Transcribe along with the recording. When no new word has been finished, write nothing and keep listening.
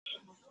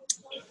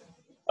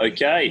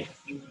Okay,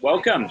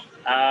 welcome.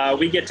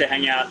 We get to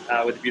hang out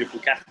with the beautiful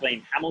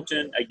Kathleen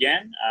Hamilton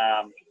again.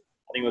 I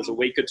think it was a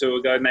week or two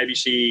ago. Maybe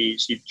she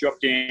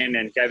dropped in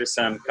and gave us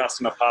some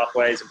customer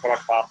pathways and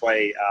product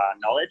pathway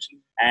knowledge.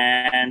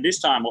 And this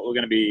time, what we're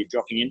going to be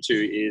dropping into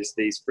is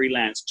these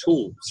freelance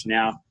tools.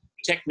 Now,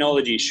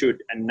 technology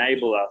should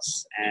enable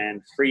us and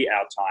free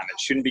our time. It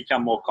shouldn't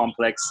become more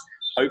complex.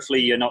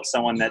 Hopefully, you're not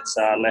someone that's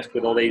left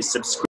with all these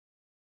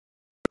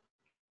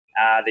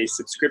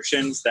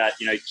subscriptions that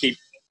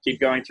keep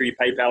going through your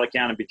PayPal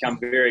account and become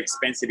very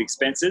expensive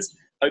expenses.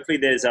 Hopefully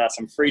there's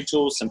some free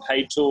tools, some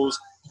paid tools,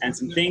 and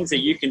some things that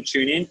you can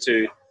tune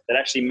into that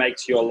actually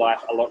makes your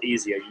life a lot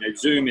easier.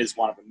 Zoom is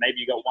one of them. Maybe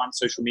you got one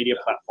social media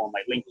platform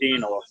like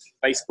LinkedIn or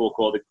Facebook,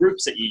 or the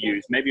groups that you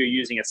use. Maybe you're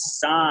using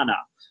Asana,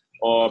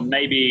 or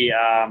maybe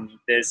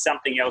there's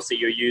something else that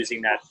you're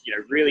using that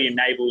really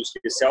enables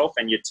yourself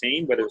and your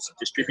team, whether it's a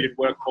distributed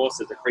workforce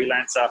as a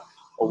freelancer,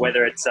 or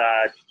whether it's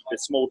a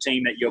small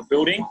team that you're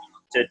building,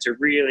 to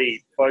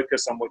really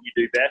focus on what you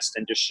do best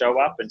and just show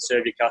up and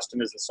serve your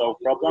customers and solve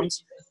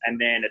problems, and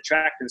then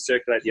attract and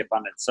circulate the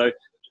abundance. So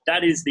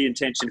that is the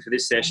intention for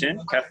this session,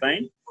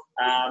 Kathleen.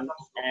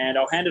 And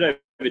I'll hand it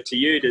over to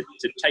you to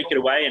take it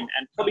away and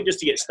probably just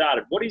to get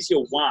started. What is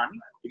your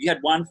if you had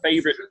one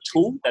favorite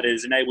tool that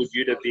has enabled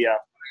you to be a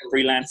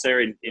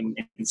freelancer in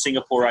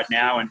Singapore right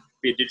now and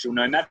be a digital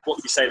nomad, what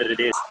would you say that it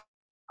is?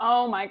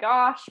 Oh my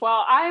gosh.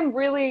 Well, I'm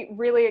really,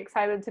 really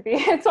excited to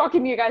be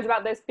talking to you guys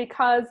about this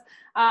because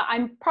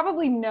I'm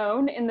probably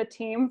known in the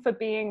team for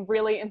being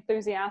really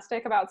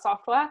enthusiastic about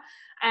software.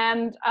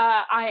 And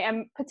I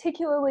am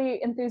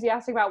particularly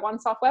enthusiastic about one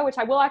software, which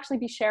I will actually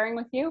be sharing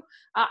with you.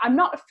 I'm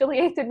not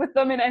affiliated with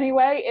them in any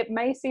way. It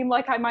may seem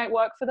like I might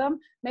work for them.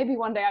 Maybe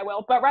one day I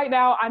will. But right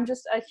now, I'm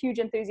just a huge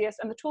enthusiast.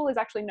 And the tool is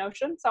actually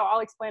Notion. So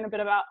I'll explain a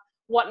bit about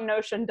what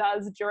Notion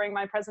does during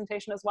my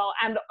presentation as well,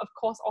 and of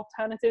course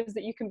alternatives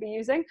that you can be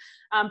using.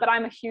 But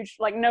I'm a huge,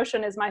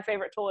 Notion is my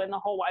favorite tool in the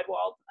whole wide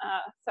world.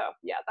 So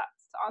yeah,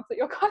 that's to answer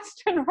your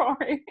question,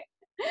 Rory.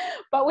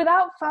 But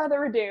without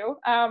further ado,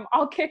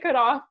 I'll kick it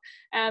off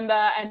and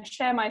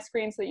share my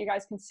screen so that you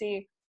guys can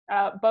see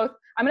both.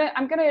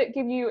 I'm gonna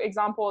give you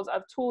examples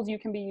of tools you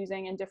can be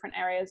using in different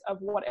areas of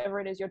whatever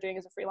it is you're doing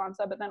as a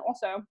freelancer, but then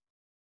also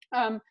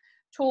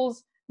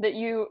tools that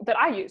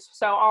I use.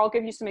 So I'll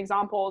give you some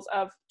examples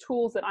of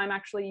tools that I'm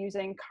actually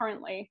using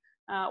currently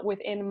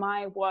within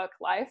my work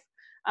life.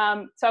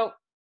 So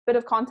bit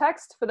of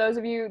context for those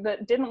of you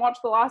that didn't watch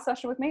the last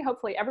session with me.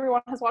 Hopefully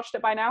everyone has watched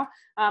it by now.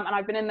 And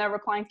I've been in there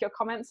replying to your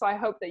comments. So I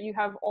hope that you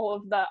have all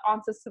of the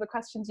answers to the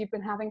questions you've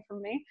been having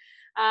from me.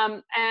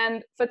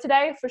 And for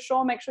today, for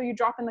sure, make sure you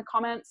drop in the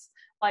comments,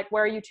 like,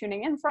 where are you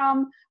tuning in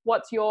from?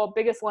 What's your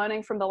biggest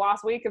learning from the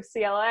last week of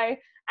CLA?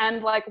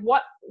 And what's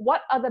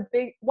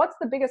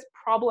the biggest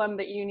problem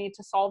that you need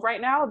to solve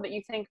right now that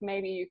you think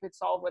maybe you could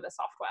solve with a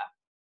software?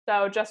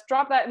 So just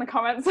drop that in the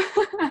comments.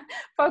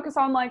 Focus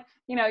on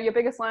your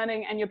biggest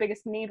learning and your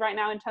biggest need right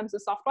now in terms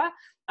of software.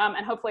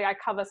 And hopefully I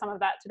cover some of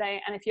that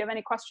today. And if you have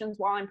any questions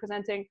while I'm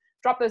presenting,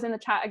 drop those in the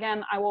chat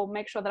again. I will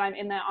make sure that I'm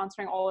in there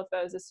answering all of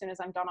those as soon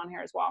as I'm done on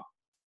here as well.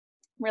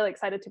 I'm really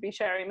excited to be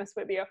sharing this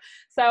with you.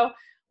 So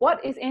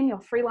what is in your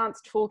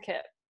freelance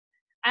toolkit?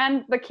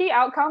 And the key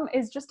outcome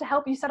is just to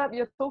help you set up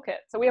your toolkit.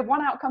 So we have one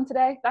outcome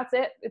today. That's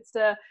it. It's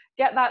to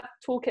get that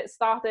toolkit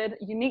started,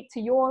 unique to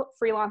your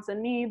freelancer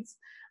needs.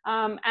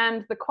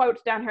 And the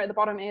quote down here at the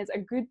bottom is, a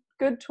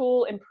good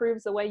tool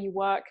improves the way you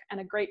work, and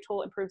a great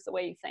tool improves the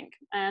way you think.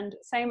 And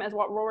same as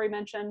what Rory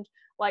mentioned,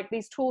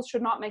 these tools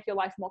should not make your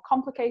life more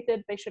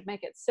complicated. They should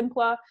make it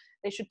simpler.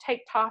 They should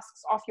take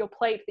tasks off your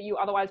plate that you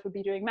otherwise would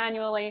be doing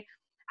manually.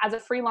 As a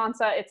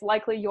freelancer, it's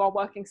likely you are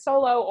working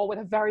solo or with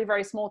a very,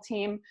 very small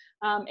team,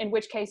 in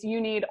which case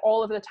you need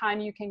all of the time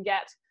you can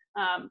get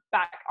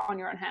back on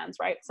your own hands,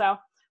 right? So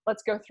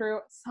let's go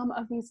through some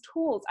of these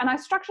tools. And I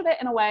structured it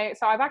in a way,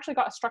 so I've actually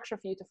got a structure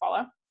for you to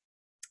follow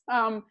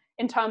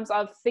in terms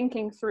of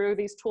thinking through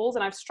these tools.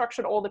 And I've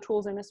structured all the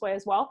tools in this way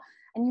as well.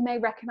 And you may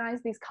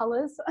recognize these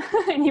colors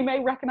and you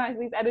may recognize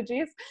these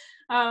energies.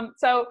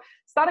 So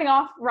starting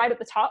off right at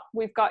the top,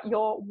 we've got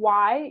your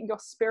why, your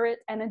spirit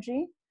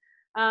energy.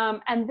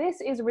 And this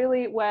is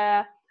really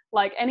where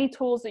any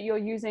tools that you're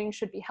using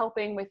should be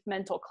helping with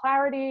mental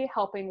clarity,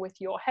 helping with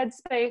your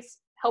headspace,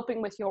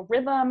 helping with your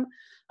rhythm,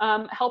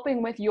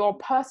 helping with your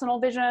personal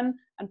vision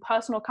and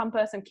personal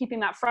compass, and keeping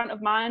that front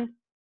of mind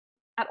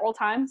at all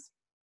times.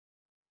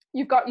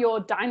 You've got your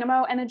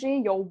dynamo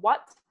energy, your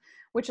what,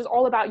 which is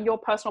all about your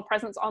personal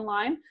presence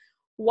online.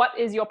 What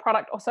is your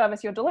product or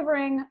service you're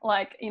delivering,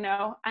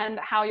 and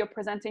how you're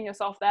presenting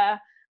yourself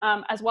there.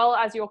 As well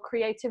as your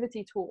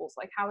creativity tools,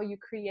 how are you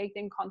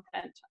creating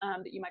content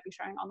that you might be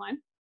sharing online.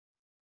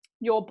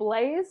 Your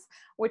blaze,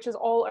 which is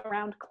all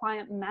around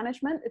client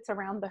management. It's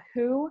around the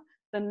who,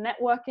 the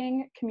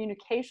networking,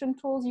 communication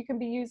tools you can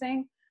be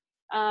using.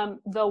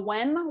 The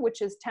when,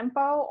 which is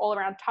tempo, all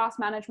around task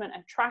management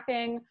and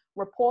tracking,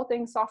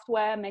 reporting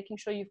software, making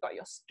sure you've got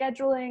your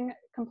scheduling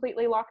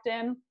completely locked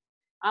in.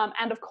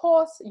 And of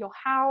course, your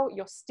how,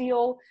 your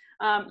steel,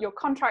 your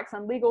contracts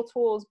and legal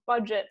tools,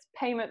 budgets,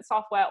 payment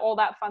software, all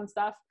that fun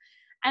stuff.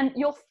 And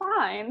you'll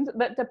find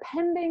that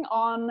depending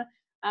on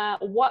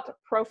what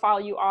profile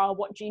you are,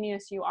 what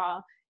genius you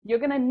are, you're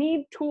going to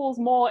need tools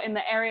more in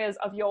the areas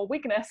of your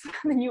weakness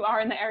than you are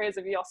in the areas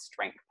of your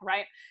strength,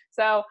 right?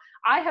 So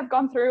I have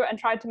gone through and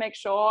tried to make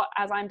sure,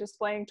 as I'm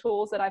displaying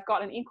tools, that I've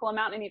got an equal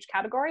amount in each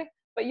category,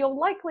 but you'll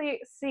likely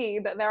see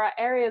that there are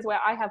areas where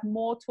I have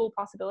more tool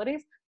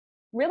possibilities.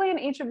 Really, in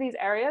each of these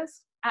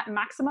areas, at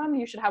maximum,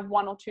 you should have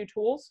 1 or 2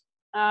 tools.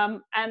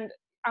 And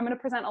I'm going to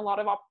present a lot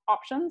of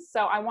options.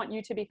 So I want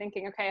you to be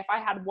thinking, okay, if I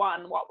had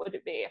 1, what would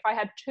it be? If I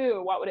had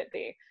 2, what would it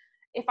be?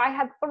 If I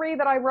had 3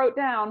 that I wrote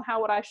down,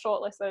 how would I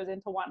shortlist those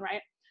into 1,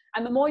 right?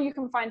 And the more you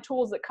can find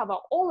tools that cover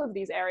all of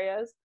these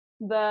areas,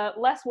 the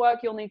less work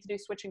you'll need to do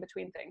switching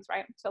between things,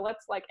 right? So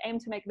let's like aim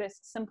to make this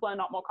simpler,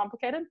 not more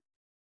complicated.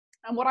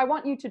 And what I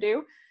want you to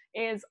do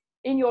is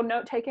in your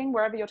note taking,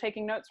 wherever you're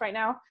taking notes right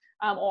now,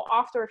 or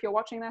after if you're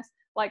watching this,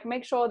 like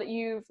make sure that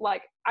you've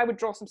I would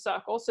draw some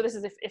circles. So this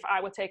is if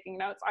I were taking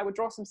notes, I would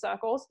draw some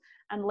circles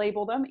and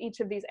label them,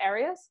 each of these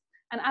areas.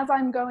 And as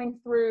I'm going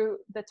through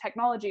the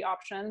technology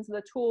options,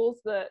 the tools,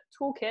 the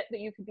toolkit that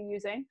you could be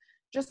using,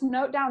 just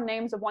note down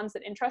names of ones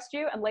that interest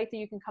you, and later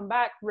you can come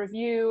back,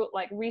 review,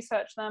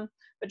 research them,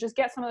 but just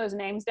get some of those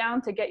names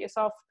down to get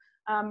yourself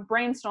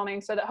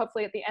brainstorming, so that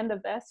hopefully at the end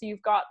of this,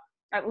 you've got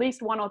at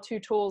least 1 or 2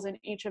 tools in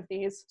each of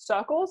these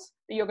circles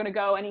that you're going to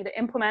go and either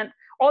implement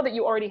or that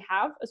you already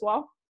have as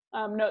well.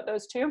 Note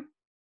those too.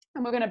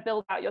 And we're going to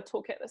build out your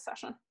toolkit this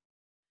session.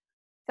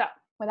 So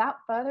without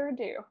further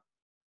ado,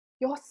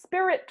 your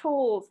spirit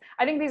tools.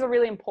 I think these are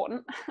really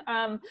important.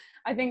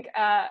 I think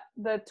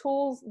the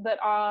tools that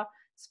are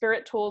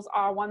spirit tools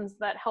are ones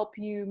that help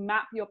you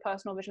map your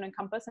personal vision and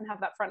compass and have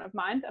that front of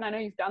mind. And I know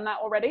you've done that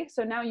already.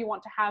 So now you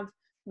want to have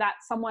that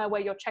somewhere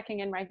where you're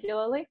checking in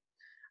regularly.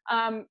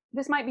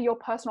 This might be your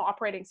personal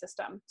operating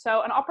system.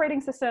 So an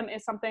operating system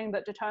is something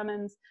that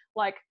determines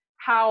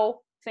how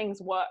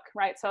things work,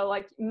 right? So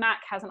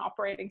Mac has an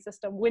operating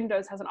system,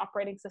 Windows has an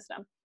operating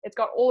system. It's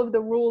got all of the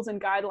rules and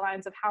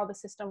guidelines of how the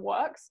system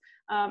works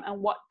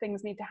and what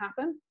things need to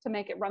happen to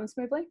make it run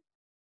smoothly.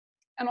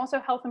 And also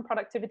health and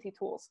productivity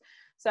tools.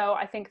 So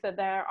I think that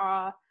there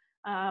are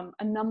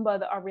a number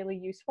that are really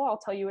useful. I'll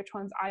tell you which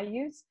ones I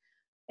use.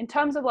 In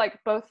terms of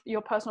both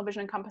your personal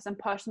vision and compass and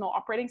personal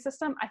operating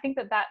system, I think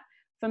that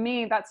for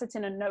me, that sits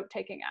in a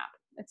note-taking app.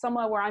 It's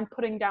somewhere where I'm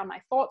putting down my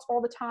thoughts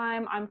all the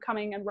time. I'm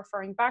coming and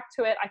referring back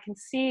to it. I can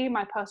see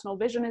my personal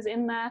vision is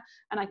in there,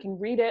 and I can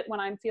read it when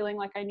I'm feeling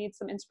like I need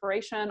some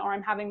inspiration, or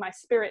I'm having my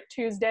Spirit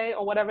Tuesday,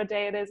 or whatever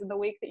day it is in the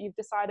week that you've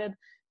decided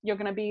you're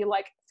going to be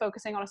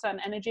focusing on a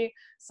certain energy.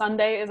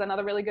 Sunday is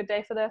another really good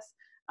day for this.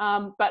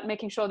 But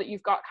making sure that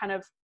you've got kind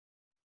of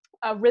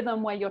a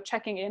rhythm where you're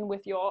checking in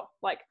with your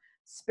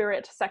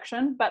spirit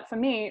section. But for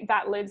me,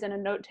 that lives in a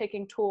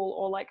note-taking tool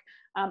or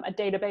a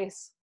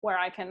database where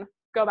I can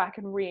go back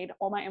and read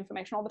all my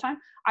information all the time.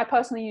 I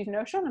personally use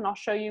Notion, and I'll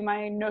show you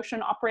my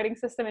Notion operating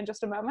system in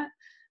just a moment.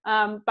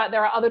 But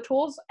there are other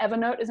tools.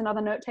 Evernote is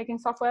another note-taking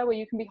software where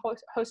you can be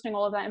hosting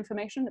all of that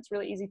information. It's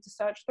really easy to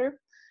search through.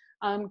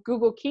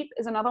 Google Keep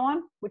is another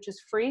one, which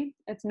is free.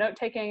 It's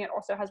note-taking. It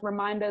also has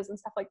reminders and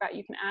stuff like that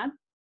you can add.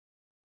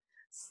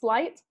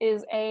 Slite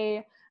is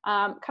a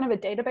kind of a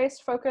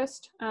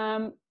database-focused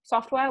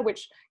software,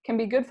 which can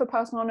be good for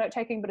personal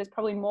note-taking, but is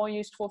probably more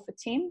useful for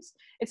teams.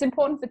 It's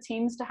important for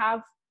teams to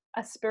have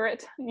a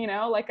spirit,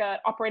 a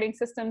operating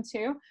system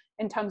too,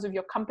 in terms of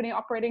your company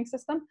operating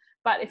system.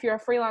 But if you're a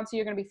freelancer,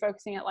 you're going to be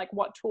focusing at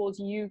what tools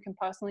you can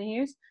personally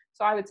use.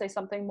 So I would say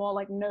something more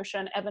like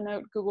Notion,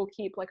 Evernote, Google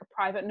Keep, a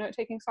private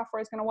note-taking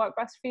software is going to work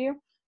best for you.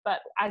 But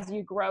as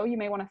you grow, you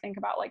may want to think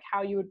about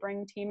how you would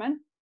bring team in.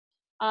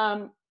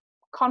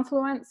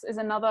 Confluence is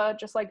another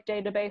just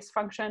database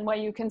function where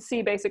you can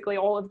see basically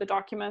all of the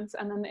documents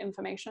and then the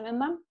information in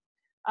them.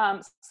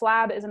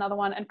 Slab is another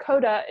one, and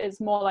Coda is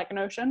more like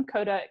Notion.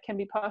 Coda can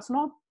be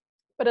personal,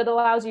 but it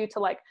allows you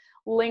to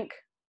link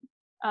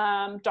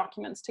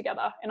documents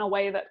together in a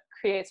way that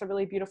creates a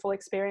really beautiful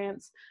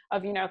experience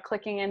of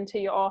clicking into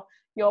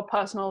your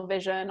personal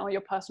vision or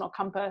your personal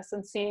compass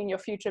and seeing your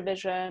future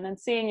vision and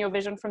seeing your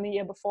vision from the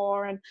year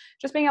before, and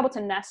just being able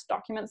to nest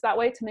documents that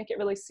way to make it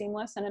really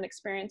seamless and an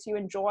experience you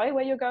enjoy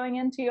where you're going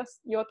into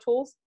your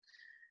tools.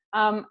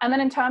 And then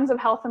in terms of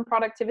health and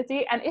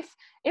productivity, and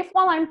if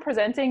while I'm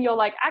presenting,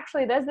 you're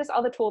actually, there's this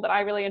other tool that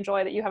I really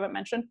enjoy that you haven't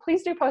mentioned,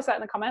 please do post that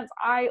in the comments.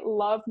 I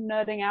love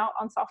nerding out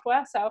on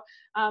software. So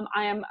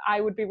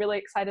I would be really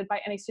excited by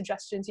any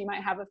suggestions you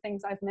might have of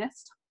things I've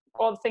missed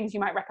or things you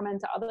might recommend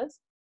to others.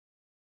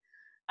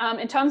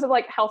 In terms of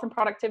health and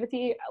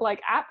productivity,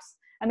 apps,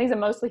 and these are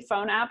mostly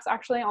phone apps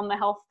actually on the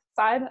health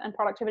side and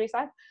productivity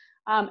side.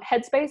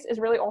 Headspace is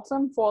really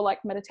awesome for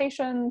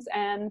meditations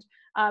and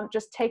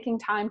just taking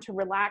time to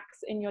relax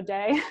in your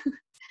day.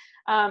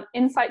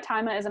 Insight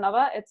Timer is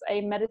another. It's a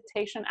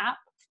meditation app,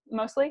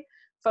 mostly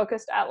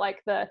focused at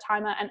the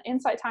timer, and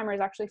Insight Timer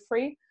is actually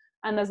free.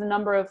 And there's a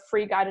number of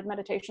free guided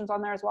meditations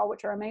on there as well,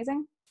 which are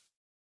amazing.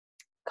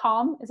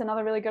 Calm is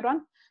another really good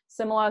one.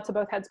 similar to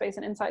both Headspace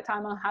and Insight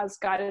Timer, has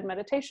guided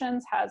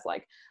meditations, has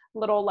like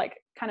little like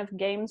kind of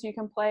games you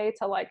can play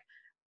to like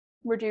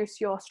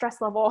reduce your stress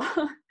level.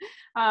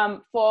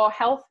 For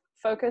health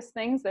focused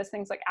things, there's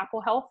things like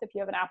Apple Health. If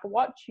you have an Apple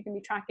Watch, you can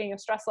be tracking your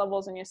stress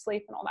levels and your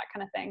sleep and all that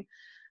kind of thing.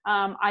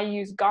 I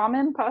use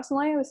Garmin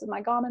personally. This is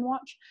my Garmin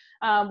watch,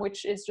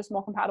 which is just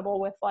more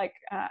compatible with like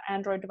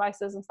Android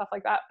devices and stuff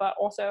like that, but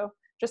also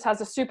just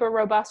has a super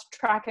robust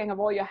tracking of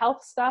all your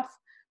health stuff.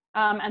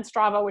 And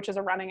Strava, which is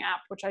a running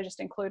app, which I just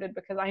included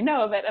because I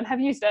know of it and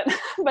have used it.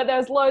 But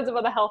there's loads of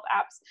other health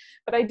apps.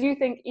 But I do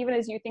think even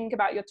as you think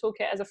about your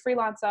toolkit as a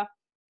freelancer,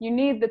 you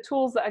need the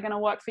tools that are going to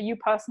work for you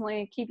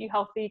personally, keep you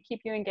healthy,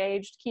 keep you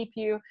engaged, keep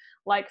you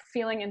like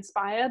feeling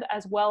inspired,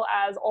 as well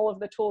as all of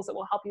the tools that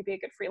will help you be a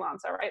good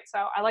freelancer, right?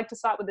 So I like to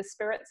start with the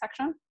spirit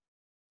section.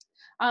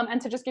 And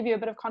to just give you a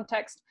bit of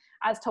context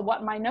as to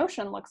what my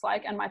Notion looks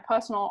like and my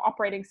personal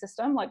operating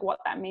system, like what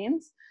that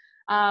means.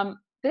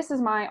 This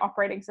is my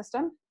operating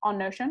system on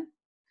Notion.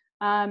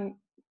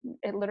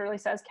 It literally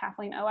says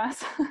Kathleen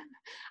OS.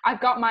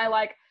 I've got my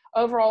like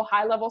overall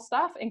high level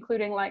stuff,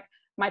 including like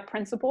my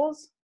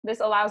principles. This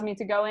allows me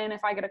to go in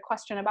if I get a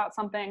question about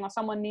something or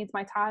someone needs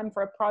my time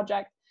for a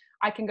project,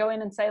 I can go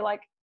in and say like,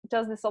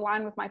 does this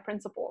align with my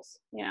principles,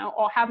 you know,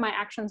 or have my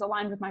actions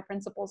aligned with my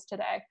principles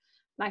today?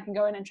 And I can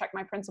go in and check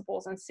my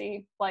principles and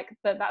see like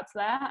that's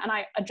there. And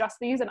I adjust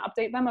these and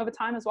update them over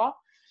time as well.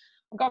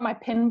 I've got my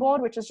pin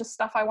board, which is just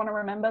stuff I want to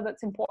remember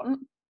that's important.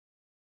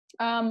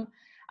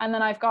 And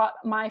then I've got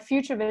my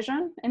future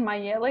vision in my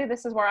yearly.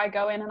 This is where I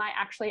go in and I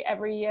actually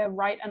every year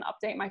write and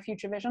update my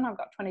future vision. I've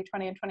got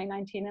 2020 and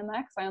 2019 in there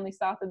because I only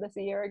started this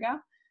a year ago.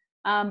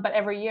 But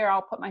every year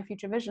I'll put my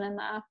future vision in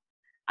there.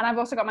 And I've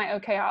also got my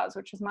OKRs,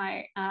 which is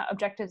my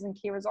objectives and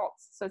key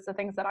results. So it's the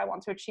things that I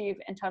want to achieve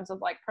in terms of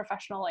like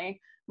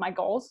professionally, my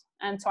goals.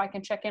 And so I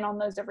can check in on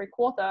those every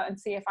quarter and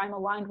see if I'm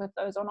aligned with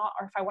those or not,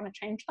 or if I want to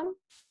change them.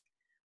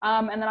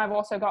 And then I've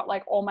also got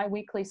like all my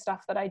weekly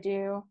stuff that I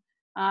do,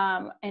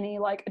 any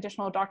like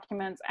additional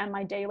documents, and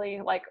my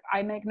daily, like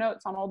I make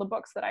notes on all the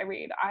books that I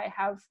read. I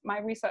have my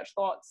research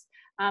thoughts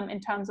in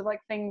terms of like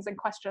things and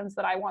questions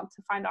that I want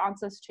to find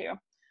answers to.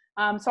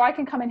 So I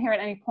can come in here at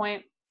any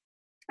point,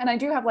 and I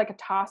do have like a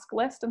task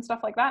list and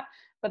stuff like that,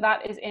 but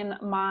that is in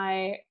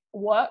my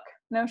work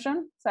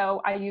Notion.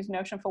 So I use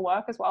Notion for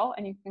work as well,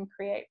 and you can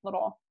create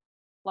little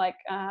like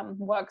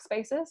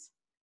workspaces.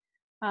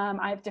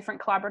 I have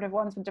different collaborative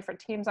ones with different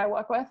teams I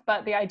work with,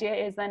 but the idea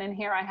is then in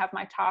here I have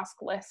my task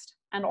list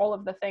and all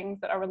of the things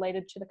that are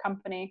related to the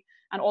company,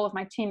 and all of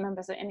my team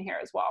members are in here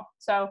as well.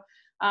 So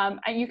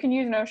and you can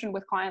use Notion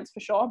with clients for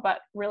sure, but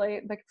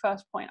really the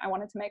first point I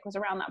wanted to make was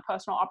around that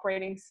personal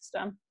operating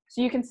system.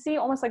 So you can see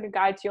almost like a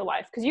guide to your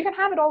life, because you can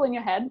have it all in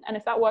your head, and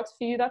if that works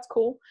for you, that's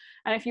cool.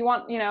 And if you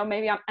want, you know,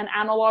 maybe an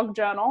analog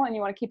journal and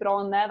you want to keep it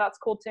all in there, that's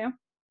cool too.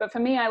 But for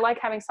me, I like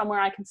having somewhere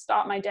I can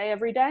start my day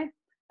every day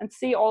and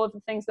see all of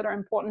the things that are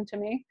important to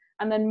me,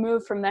 and then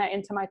move from there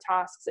into my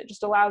tasks. It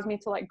just allows me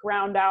to like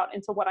ground out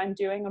into what I'm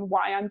doing and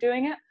why I'm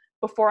doing it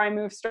before I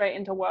move straight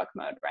into work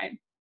mode, right?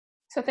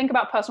 So think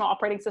about personal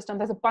operating system.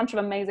 There's a bunch of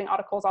amazing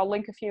articles. I'll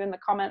link a few in the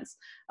comments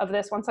of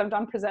this once I'm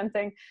done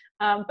presenting.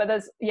 But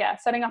there's, yeah,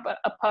 setting up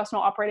a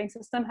personal operating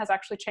system has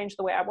actually changed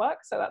the way I work.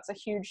 So that's a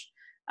huge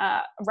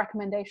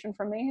recommendation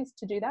from me, is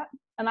to do that.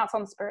 And that's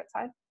on the spirit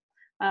side.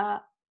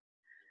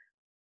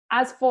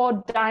 As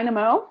for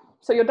Dynamo,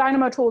 so your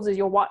Dynamo tools is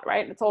your what,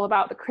 right? It's all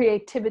about the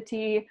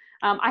creativity.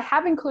 I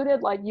have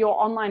included like your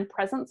online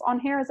presence on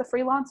here as a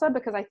freelancer,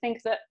 because I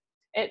think that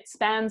it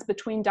spans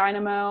between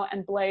Dynamo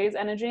and Blaze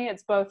energy.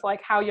 It's both like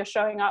how you're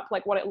showing up,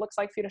 like what it looks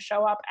like for you to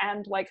show up,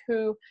 and like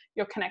who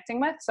you're connecting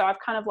with. So I've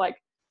kind of like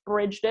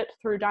bridged it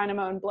through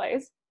Dynamo and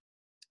Blaze.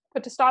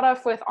 But to start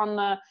off with, on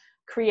the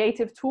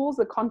creative tools,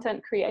 the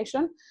content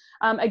creation,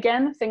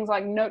 again, things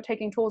like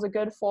note-taking tools are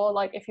good for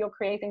like if you're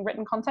creating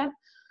written content.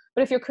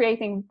 But if you're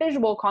creating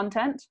visual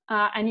content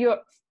and you're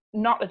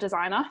not a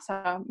designer,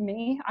 so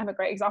me, I'm a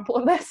great example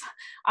of this.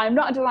 I'm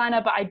not a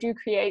designer, but I do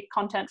create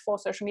content for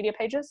social media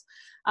pages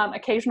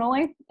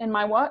occasionally in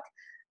my work.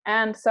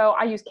 And so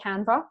I use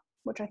Canva,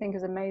 which I think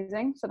is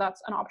amazing. So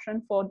that's an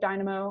option for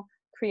Dynamo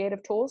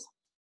creative tools.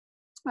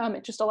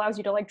 It just allows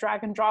you to like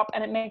drag and drop,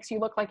 and it makes you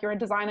look like you're a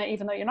designer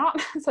even though you're not.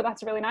 So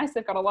that's really nice.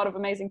 They've got a lot of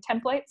amazing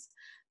templates.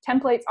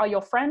 Templates are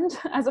your friend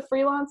as a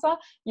freelancer.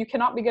 You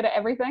cannot be good at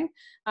everything,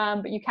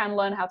 but you can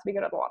learn how to be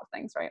good at a lot of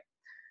things, right?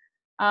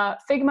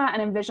 Figma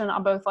and InVision are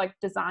both like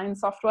design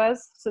softwares.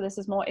 So this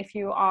is more if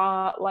you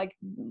are like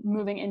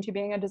moving into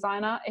being a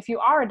designer. If you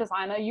are a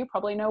designer, you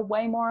probably know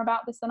way more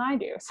about this than I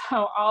do.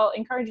 So I'll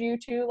encourage you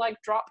to like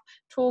drop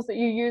tools that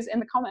you use in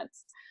the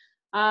comments.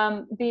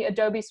 The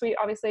Adobe suite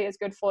obviously is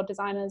good for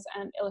designers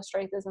and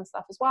illustrators and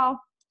stuff as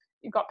well.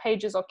 You've got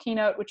Pages or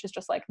Keynote, which is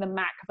just like the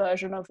Mac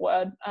version of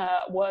Word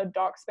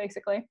docs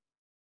basically.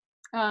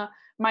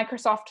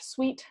 Microsoft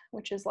Suite,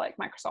 which is like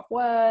Microsoft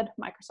Word,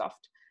 Microsoft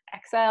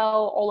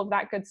Excel, all of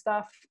that good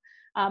stuff.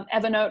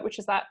 Evernote, which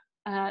is that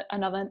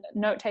another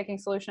note-taking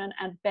solution,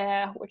 and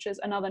Bear, which is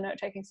another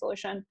note-taking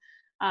solution.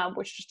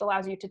 which just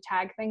allows you to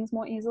tag things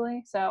more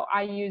easily. So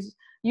I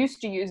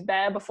used to use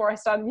Bear before I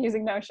started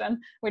using Notion,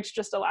 which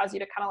just allows you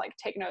to kind of like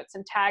take notes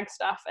and tag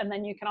stuff, and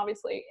then you can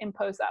obviously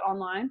impose that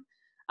online.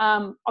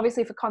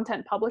 Obviously for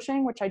content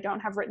publishing, which I don't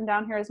have written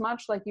down here as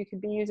much, like you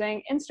could be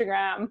using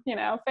Instagram,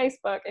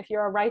 Facebook. If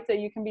you're a writer,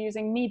 you can be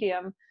using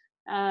Medium.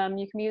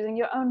 You can be using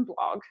your own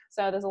blog.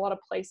 So there's a lot of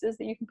places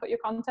that you can put your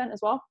content as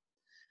well.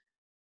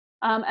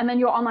 And then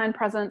your online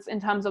presence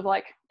in terms of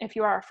like, if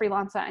you are a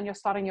freelancer and you're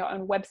starting your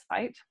own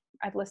website,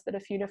 I've listed a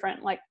few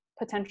different like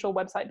potential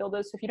website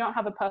builders. So if you don't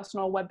have a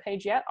personal web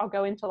page yet, I'll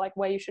go into like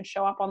where you should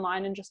show up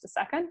online in just a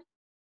second.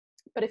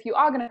 But if you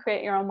are going to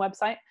create your own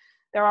website,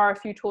 there are a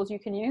few tools you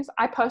can use.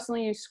 I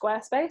personally use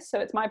Squarespace, so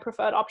it's my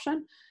preferred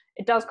option.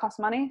 It does cost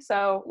money.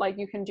 So like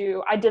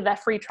I did their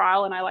free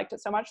trial and I liked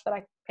it so much that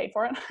I paid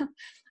for it.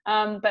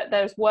 But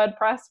there's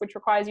WordPress, which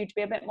requires you to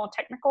be a bit more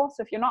technical.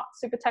 So if you're not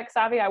super tech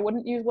savvy, I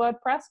wouldn't use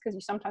WordPress because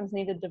you sometimes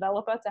need a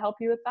developer to help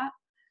you with that.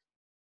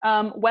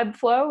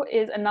 Webflow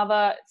is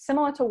another,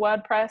 similar to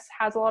WordPress,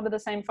 has a lot of the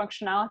same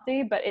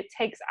functionality, but it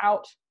takes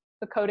out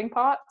the coding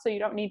part. So you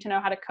don't need to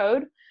know how to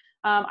code.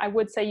 I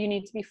would say you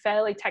need to be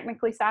fairly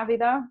technically savvy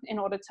though, in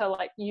order to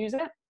like use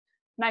it.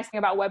 Nice thing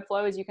about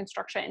Webflow is you can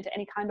structure it into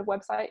any kind of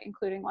website,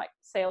 including like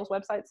sales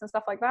websites and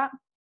stuff like that.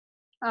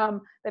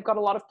 They've got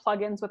a lot of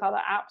plugins with other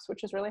apps,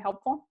 which is really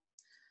helpful.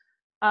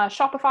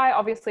 Shopify,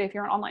 obviously, if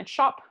you're an online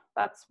shop,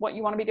 that's what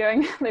you want to be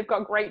doing. They've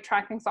got great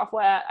tracking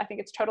software. I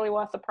think it's totally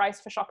worth the price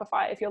for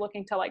Shopify if you're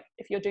looking to like,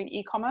 if you're doing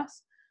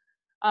e-commerce.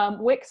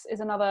 Wix is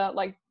another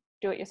like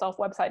do-it-yourself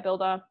website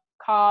builder.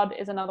 Card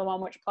is another one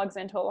which plugs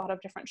into a lot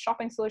of different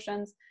shopping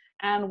solutions,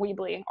 and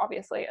Weebly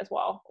obviously as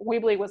well.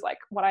 Weebly was like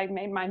what I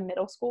made my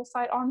middle school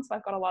site on, so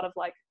I've got a lot of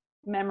like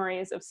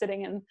memories of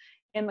sitting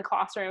in the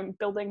classroom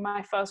building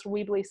my first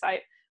Weebly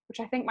site,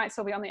 which I think might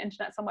still be on the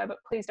internet somewhere, but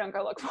please don't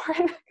go look for it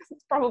because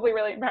it's probably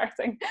really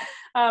embarrassing.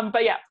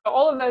 But yeah, so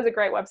all of those are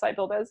great website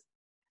builders.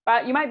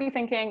 But you might be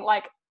thinking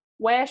like,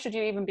 where should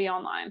you even be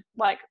online?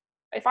 Like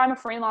if I'm a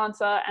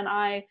freelancer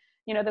and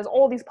there's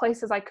all these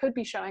places I could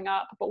be showing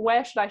up, but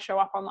where should I show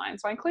up online?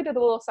 So I included a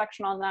little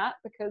section on that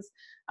because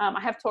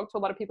I have talked to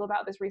a lot of people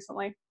about this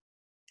recently.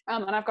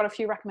 And I've got a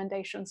few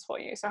recommendations for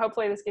you. So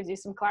hopefully this gives you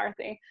some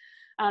clarity.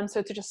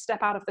 So to just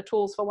step out of the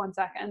tools for 1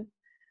 second.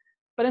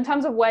 But in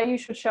terms of where you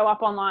should show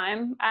up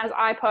online, as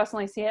I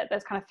personally see it,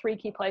 there's kind of 3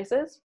 key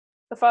places.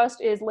 The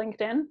first is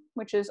LinkedIn,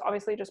 which is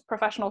obviously just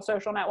professional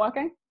social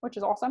networking, which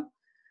is awesome.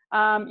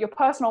 Your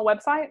personal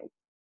website,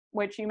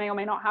 which you may or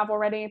may not have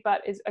already,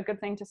 but is a good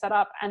thing to set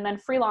up. And then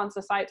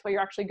freelancer sites where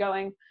you're actually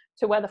going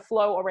to where the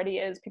flow already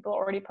is. People are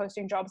already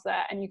posting jobs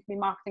there and you can be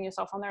marketing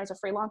yourself on there as a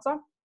freelancer.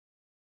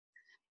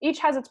 Each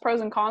has its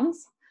pros and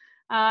cons.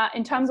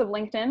 In terms of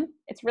LinkedIn,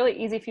 it's really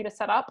easy for you to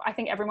set up. I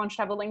think everyone should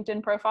have a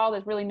LinkedIn profile.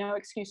 There's really no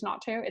excuse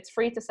not to. It's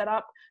free to set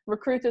up.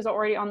 Recruiters are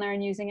already on there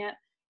and using it.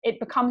 It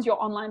becomes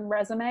your online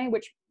resume,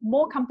 which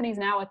more companies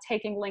now are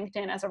taking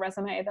LinkedIn as a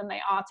resume than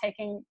they are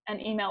taking an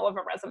email of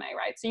a resume,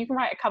 right? So you can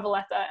write a cover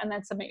letter and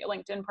then submit your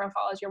LinkedIn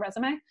profile as your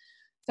resume.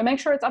 So make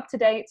sure it's up to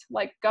date.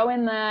 Like go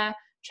in there,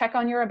 check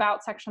on your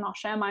about section. I'll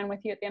share mine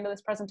with you at the end of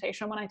this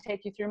presentation when I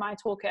take you through my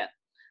toolkit.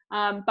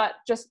 But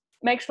just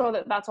make sure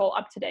that that's all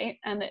up to date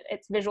and that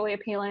it's visually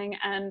appealing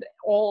and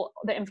all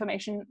the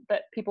information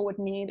that people would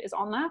need is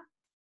on there.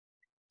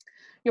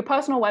 Your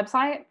personal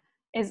website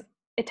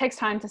it takes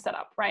time to set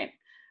up, right?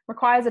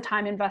 Requires a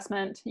time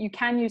investment. You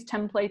can use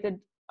templated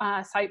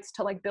sites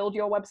to like build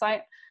your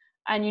website,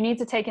 and you need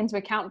to take into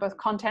account both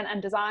content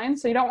and design.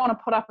 So you don't want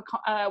to put up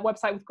a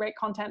website with great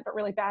content but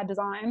really bad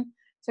design.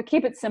 So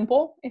keep it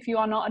simple if you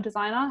are not a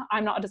designer.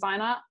 I'm not a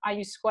designer. I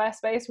use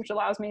Squarespace, which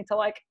allows me to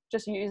like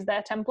just use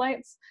their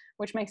templates,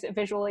 which makes it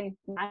visually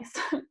nice,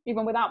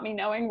 even without me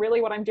knowing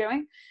really what I'm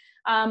doing.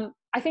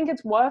 I think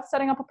it's worth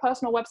setting up a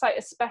personal website,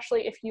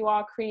 especially if you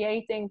are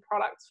creating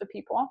products for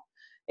people.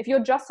 If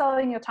you're just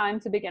selling your time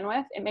to begin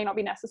with, it may not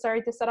be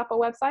necessary to set up a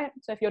website.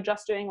 So if you're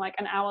just doing like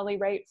an hourly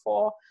rate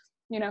for,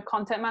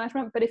 content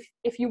management, but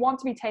if you want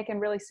to be taken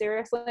really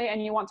seriously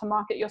and you want to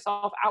market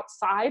yourself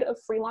outside of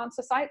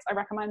freelancer sites, I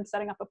recommend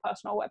setting up a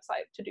personal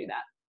website to do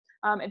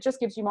that. It just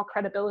gives you more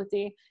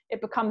credibility. It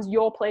becomes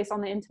your place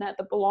on the internet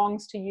that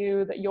belongs to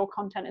you, that your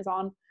content is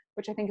on,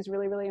 which I think is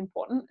really, really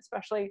important,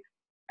 especially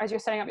as you're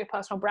setting up your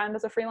personal brand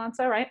as a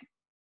freelancer, right?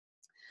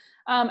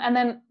 And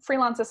then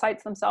freelancer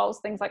sites themselves,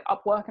 things like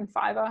Upwork and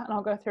Fiverr, and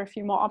I'll go through a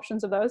few more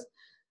options of those.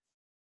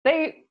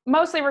 They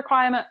mostly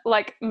require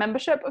like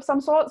membership of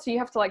some sort. So you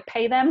have to like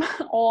pay them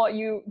or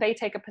they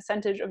take a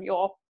percentage of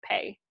your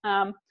pay,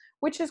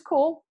 which is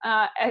cool.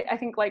 I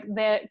think like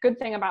the good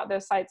thing about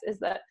those sites is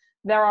that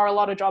there are a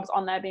lot of jobs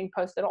on there being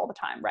posted all the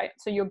time, right?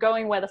 So you're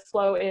going where the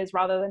flow is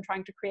rather than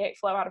trying to create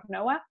flow out of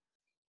nowhere.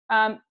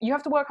 You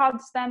have to work hard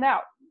to stand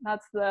out.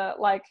 That's the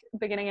like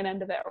beginning and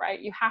end of it, right?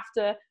 You have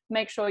to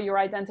make sure your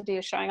identity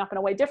is showing up in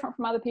a way different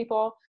from other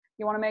people.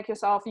 You want to make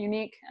yourself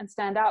unique and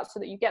stand out so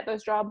that you get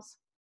those jobs.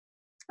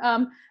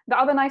 The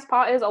other nice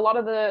part is a lot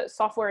of the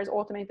software is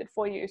automated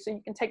for you. So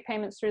you can take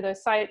payments through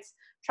those sites,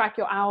 track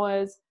your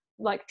hours,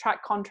 like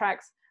track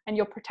contracts. and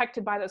you're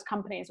protected by those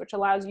companies, which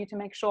allows you to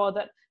make sure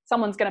that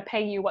someone's going to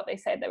pay you what they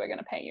said they were going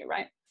to pay you,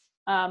 right?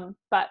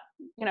 But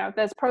you know,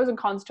 there's pros and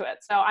cons to it.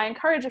 So I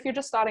encourage, if you're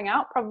just starting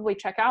out, probably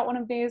check out one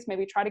of these,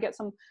 maybe try to get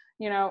some,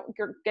 you know,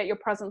 get your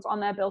presence on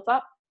there built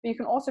up. But you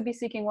can also be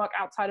seeking work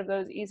outside of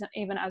those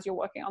even as you're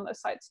working on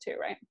those sites too,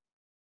 right?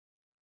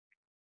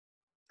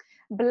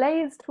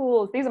 Blaze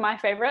tools, these are my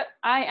favorite.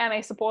 I am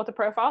a supporter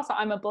profile, so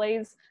I'm a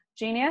Blaze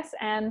genius,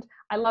 and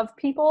I love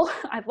people.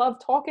 I love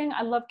talking.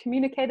 I love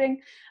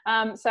communicating.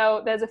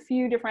 So there's a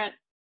few different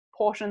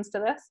portions to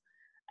this.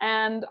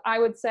 And I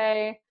would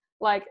say,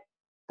 like,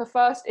 the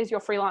first is your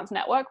freelance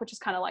network, which is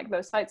kind of like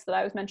those sites that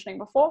I was mentioning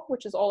before,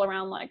 which is all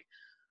around like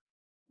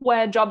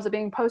where jobs are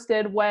being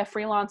posted, where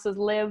freelancers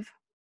live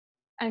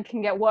and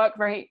can get work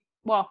very,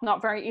 well,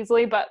 not very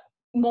easily, but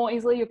more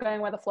easily. You're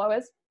going where the flow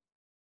is.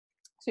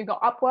 So you've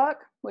got Upwork,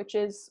 which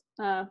is,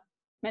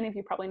 many of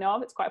you probably know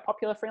of. It's quite a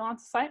popular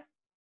freelancer site.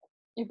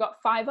 You've got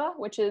Fiverr,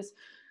 which is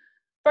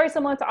very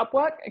similar to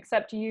Upwork,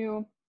 except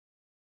you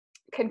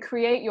can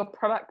create your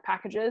product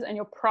packages and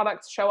your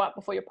products show up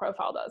before your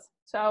profile does.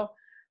 So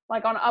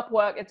like on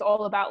Upwork, it's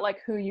all about like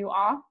who you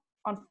are.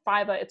 On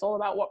Fiverr, it's all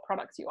about what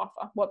products you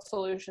offer, what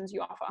solutions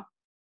you offer.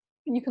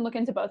 And you can look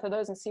into both of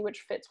those and see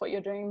which fits what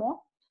you're doing more.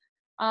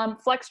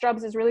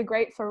 FlexJobs is really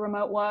great for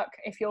remote work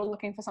if you're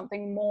looking for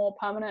something more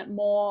permanent,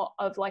 more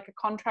of like a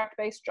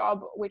contract-based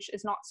job, which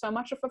is not so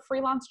much of a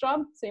freelance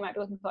job. So you might be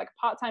looking for like a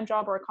part-time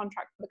job or a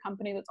contract for the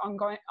company that's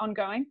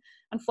ongoing.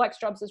 And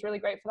FlexJobs is really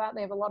great for that.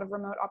 They have a lot of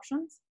remote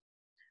options.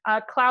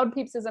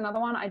 CloudPeeps is another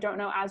one I don't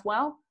know as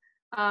well,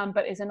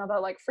 but is another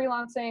like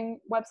freelancing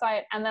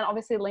website. And then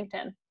obviously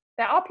LinkedIn.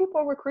 There are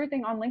people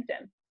recruiting on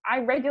LinkedIn. I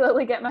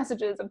regularly get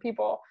messages of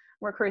people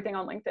recruiting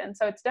on LinkedIn.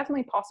 So it's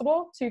definitely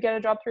possible to get a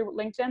job through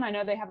LinkedIn. I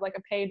know they have like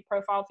a paid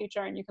profile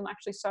feature and you can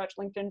actually search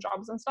LinkedIn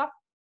jobs and stuff.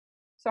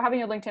 So having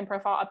your LinkedIn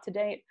profile up to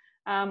date,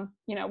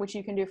 you know, which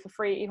you can do for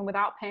free, even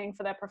without paying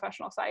for their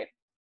professional site.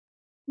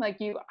 Like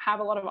you have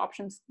a lot of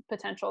options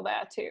potential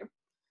there too.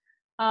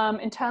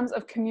 In terms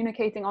of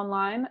communicating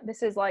online,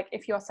 this is like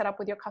if you're set up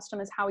with your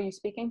customers, how are you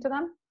speaking to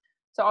them?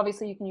 So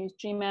obviously you can use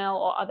Gmail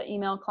or other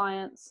email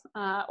clients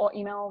or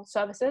email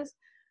services.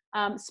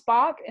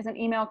 Spark is an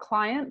email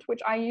client, which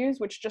I use,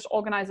 which just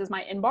organizes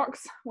my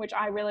inbox, which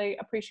I really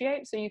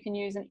appreciate. So you can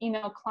use an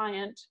email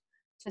client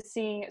to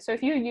see. So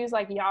if you use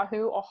like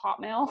Yahoo or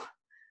Hotmail,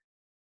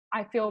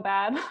 I feel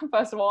bad.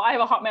 First of all, I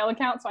have a Hotmail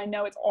account, so I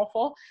know it's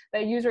awful.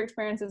 Their user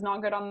experience is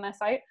not good on their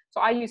site.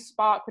 So I use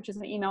Spark, which is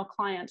an email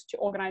client, to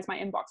organize my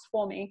inbox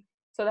for me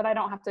so that I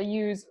don't have to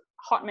use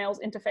Hotmail's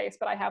interface,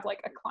 but I have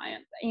like a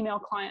client, email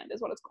client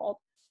is what it's called,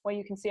 where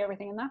you can see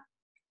everything in there.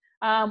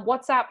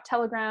 WhatsApp,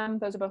 Telegram,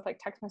 those are both like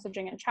text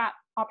messaging and chat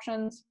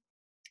options.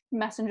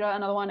 Messenger,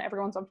 another one.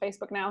 Everyone's on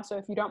Facebook now, so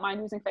if you don't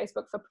mind using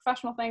Facebook for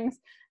professional things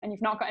and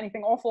you've not got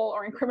anything awful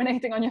or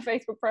incriminating on your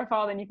Facebook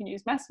profile, then you can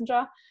use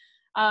Messenger.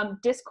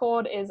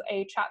 Discord is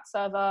a chat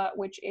server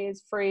which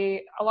is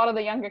free. A lot of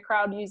the younger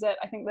crowd use it.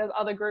 I think there's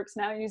other groups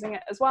now using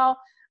it as well.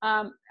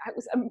 I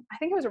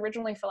think it was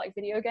originally for like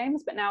video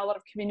games, but now a lot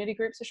of community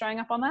groups are showing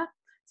up on there,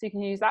 so you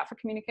can use that for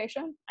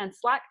communication. And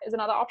Slack is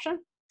another option.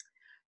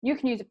 You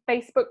can use a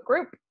Facebook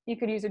group. You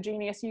could use a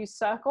Genius Use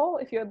Circle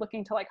if you're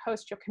looking to like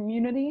host your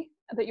community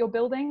that you're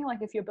building.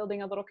 Like if you're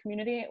building a little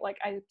community, like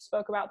I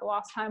spoke about the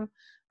last time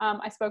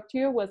I spoke to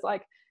you, was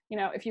like, you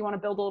know, if you want to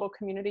build a little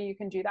community, you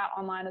can do that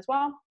online as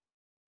well.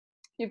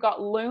 You've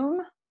got Loom.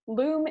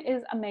 Loom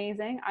is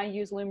amazing. I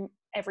use Loom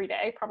every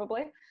day,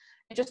 probably.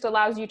 It just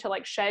allows you to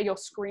like share your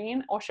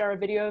screen or share a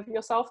video of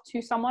yourself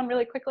to someone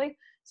really quickly.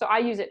 So I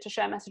use it to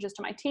share messages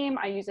to my team.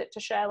 I use it to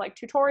share like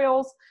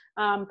tutorials,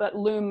 but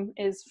Loom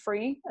is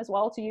free as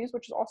well to use,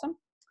 which is awesome.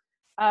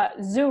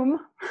 Zoom.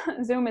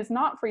 Zoom is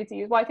not free to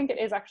use. Well, I think it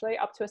is actually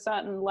up to a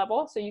certain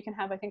level. So you can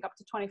have, I think, up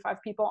to 25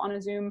 people on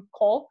a Zoom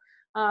call,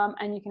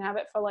 and you can have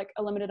it for like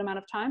a limited amount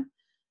of time.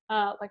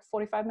 Like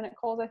 45-minute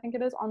calls, I think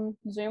it is, on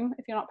Zoom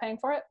if you're not paying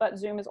for it. But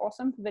Zoom is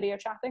awesome for video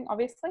chatting,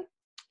 obviously.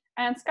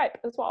 And Skype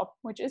as well,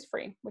 which is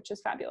free, which is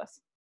fabulous.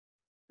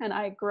 And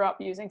I grew up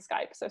using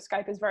Skype, so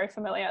Skype is very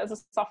familiar as a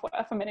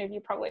software for many of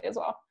you probably as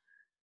well.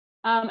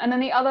 And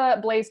then the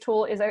other Blaze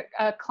tool is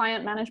a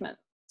client management.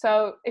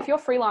 So if you're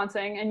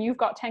freelancing and you've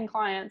got 10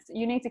 clients,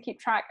 you need to keep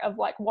track of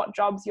like what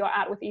jobs you're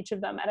at with each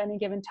of them at any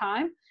given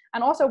time,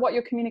 and also what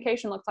your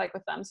communication looks like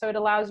with them. So it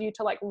allows you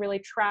to like really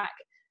track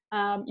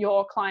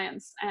your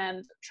clients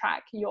and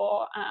track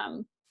your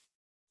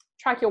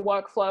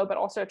workflow, but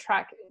also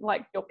track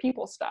like your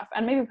people stuff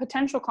and maybe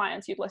potential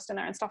clients you'd list in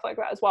there and stuff like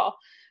that as well.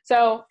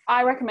 So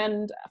I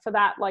recommend for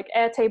that like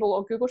Airtable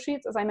or Google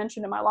Sheets, as I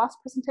mentioned in my last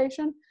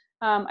presentation.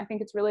 I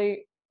think it's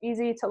really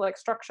easy to like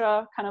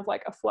structure kind of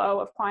like a flow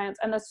of clients,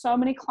 and there's so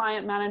many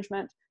client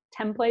management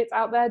templates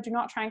out there. Do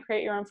not try and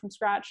create your own from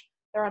scratch.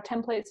 There are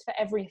templates for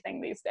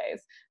everything these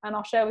days, and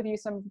I'll share with you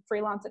some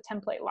freelancer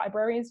template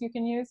libraries you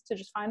can use to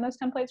just find those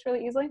templates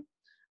really easily.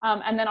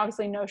 And then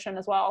obviously Notion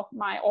as well,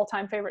 my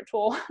all-time favorite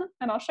tool.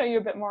 And I'll show you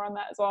a bit more on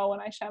that as well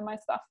when I share my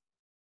stuff.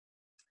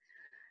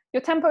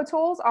 Your tempo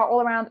tools are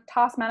all around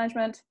task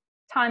management,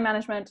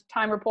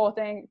 time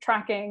reporting,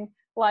 tracking,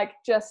 like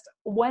just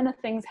when are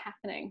things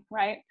happening,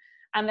 right?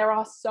 And there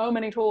are so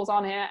many tools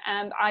on here,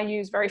 and I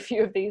use very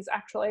few of these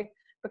actually,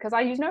 because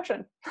I use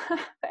Notion for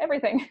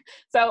everything.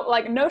 So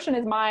like Notion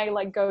is my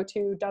like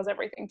go-to does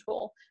everything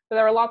tool. But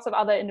there are lots of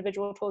other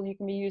individual tools you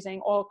can be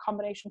using, or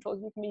combination tools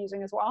you can be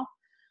using as well.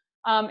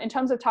 In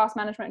terms of task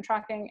management and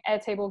tracking,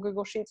 Airtable,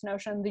 Google Sheets,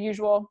 Notion, the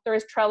usual. There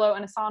is Trello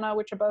and Asana,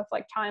 which are both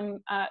like time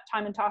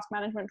and task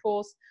management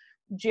tools.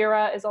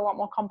 Jira is a lot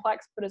more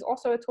complex, but is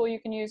also a tool you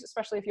can use,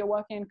 especially if you're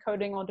working in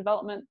coding or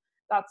development.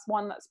 That's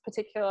one that's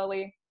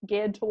particularly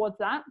geared towards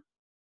that.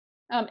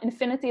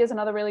 Infinity is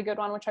another really good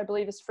one, which I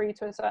believe is free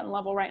to a certain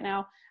level right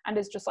now and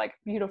is just like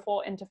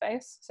beautiful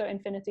interface. So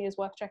Infinity is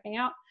worth checking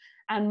out.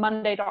 And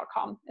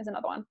Monday.com is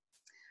another one.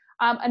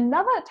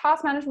 Another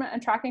task management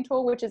and tracking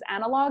tool, which is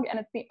analog, and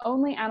it's the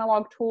only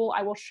analog tool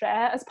I will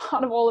share as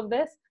part of all of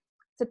this.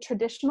 It's a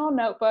traditional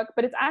notebook,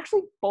 but it's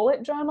actually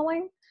bullet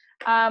journaling.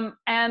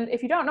 And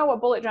if you don't know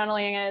what bullet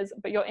journaling is,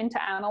 but you're into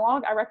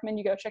analog, I recommend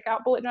you go check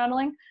out bullet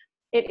journaling.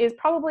 It is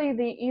probably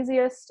the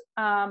easiest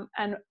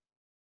and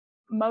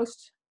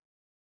most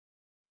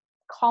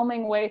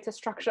calming way to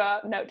structure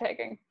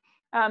note-taking.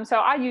 So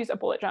I use a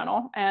bullet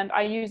journal, and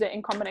I use it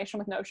in combination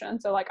with Notion.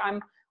 So like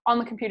I'm on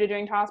the computer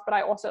doing tasks, but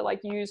I also like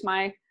use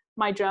my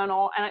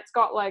journal, and it's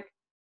got like,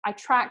 I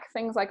track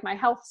things like my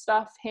health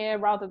stuff here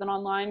rather than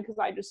online, because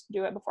I just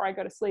do it before I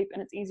go to sleep,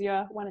 and it's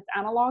easier when it's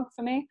analog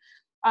for me.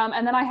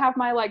 And then I have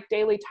my like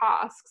daily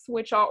tasks,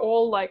 which are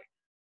all like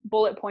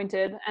bullet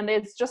pointed, and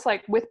there's just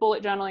like with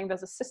bullet journaling,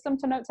 there's a system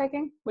to note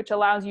taking, which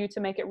allows you to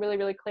make it really,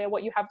 really clear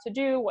what you have to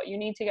do, what you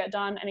need to get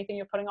done, anything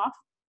you're putting off.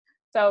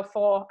 So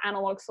for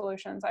analog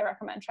solutions, I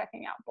recommend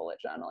checking out bullet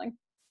journaling.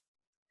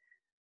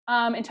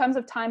 In terms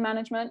of time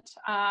management,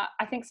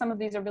 I think some of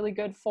these are really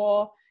good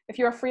for, if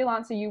you're a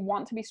freelancer, you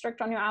want to be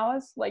strict on your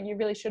hours, like you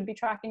really should be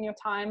tracking your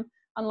time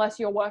unless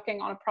you're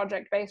working on a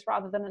project base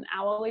rather than an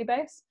hourly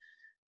base.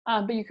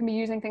 But you can be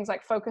using things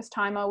like Focus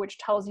Timer, which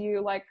tells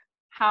you like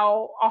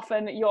how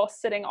often you're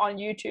sitting on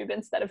YouTube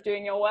instead of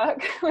doing your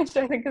work, which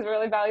I think is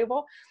really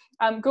valuable.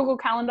 Google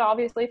Calendar,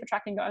 obviously, for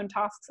tracking your own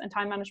tasks and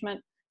time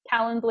management.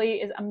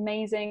 Calendly is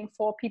amazing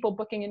for people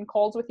booking in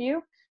calls with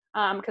you,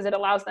 because it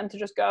allows them to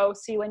just go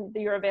see when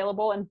you're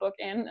available and book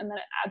in, and then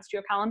it adds to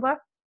your calendar.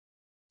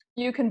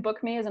 You Can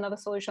Book Me is another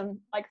solution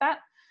like that.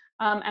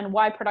 And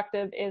Why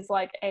Productive is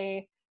like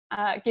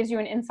gives you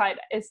an insight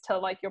as to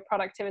like your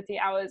productivity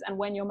hours and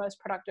when you're most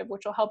productive,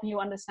 which will help you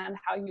understand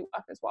how you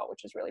work as well,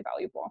 which is really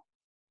valuable.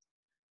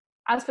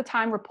 As for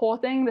time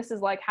reporting, this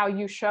is like how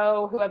you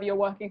show whoever you're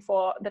working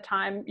for the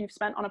time you've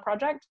spent on a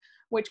project,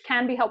 which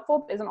can be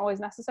helpful, but isn't always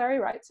necessary,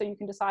 right? So you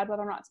can decide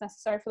whether or not it's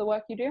necessary for the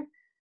work you do.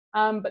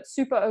 But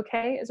Super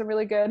OK is a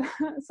really good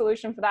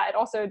solution for that. It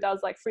also does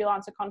like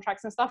freelancer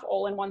contracts and stuff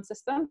all in one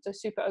system. So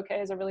Super OK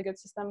is a really good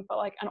system for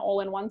like an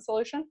all-in-one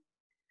solution.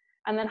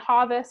 And then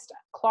Harvest,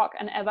 Clock,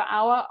 and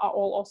EverHour are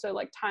all also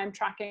like time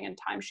tracking and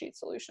timesheet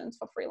solutions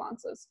for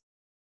freelancers.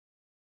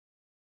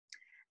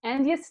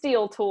 And your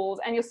Steel tools.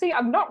 And you'll see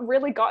I've not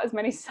really got as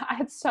many, I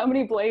had so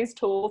many Blaze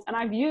tools, and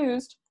I've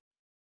used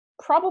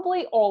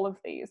probably all of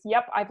these.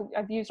 Yep,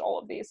 I've used all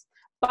of these.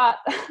 But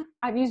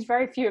I've used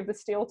very few of the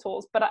Steel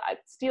tools, but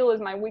Steel is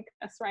my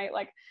weakness, right?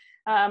 Like,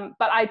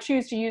 but I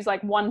choose to use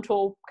like one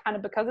tool kind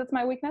of because it's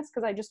my weakness,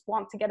 because I just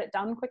want to get it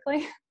done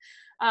quickly.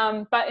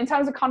 But in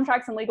terms of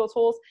contracts and legal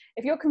tools,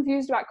 if you're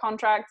confused about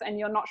contracts and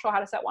you're not sure how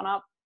to set one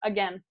up,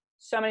 again,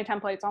 so many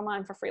templates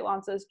online for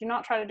freelancers. Do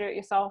not try to do it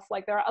yourself.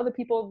 Like there are other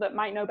people that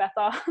might know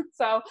better.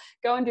 So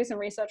go and do some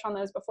research on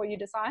those before you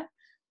decide.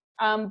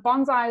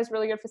 Bonsai is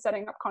really good for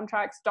setting up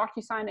contracts.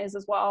 DocuSign is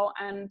as well,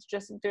 and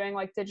just doing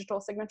like digital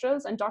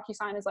signatures. And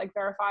DocuSign is like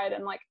verified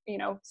and like, you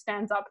know,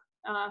 stands up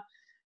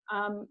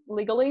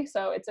legally.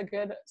 So it's a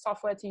good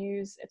software to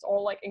use. It's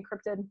all like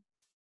encrypted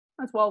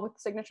as well with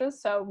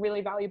signatures. So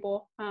really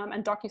valuable.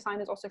 And DocuSign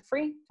is also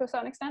free to a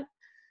certain extent.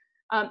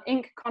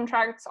 Ink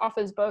Contracts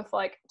offers both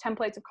like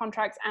templates of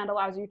contracts and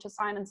allows you to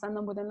sign and send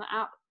them within the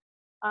app.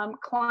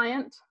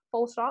 Client,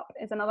 full stop,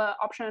 is another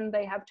option.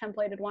 They have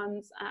templated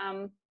ones,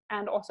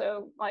 and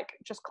also like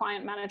just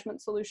client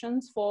management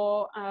solutions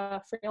for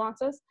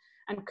freelancers.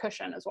 And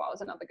Cushion as well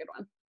is another good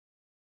one.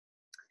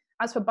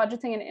 As for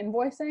budgeting and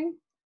invoicing,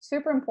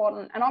 super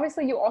important. And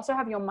obviously you also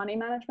have your money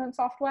management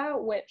software,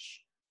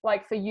 which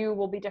like for you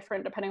will be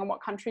different depending on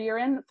what country you're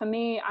in. For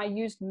me, I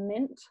used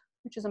Mint,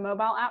 which is a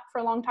mobile app, for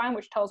a long time,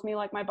 which tells me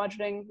like my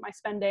budgeting, my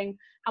spending,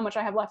 how much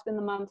I have left in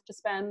the month to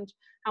spend,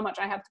 how much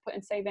I have to put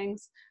in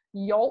savings.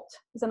 Yolt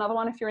is another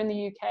one if you're in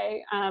the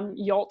UK.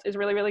 Yolt is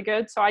really, really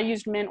good. So I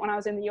used Mint when I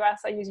was in the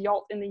US. I use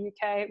Yolt in the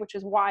UK, which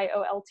is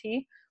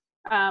YOLT,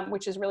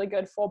 which is really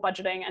good for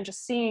budgeting and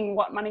just seeing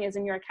what money is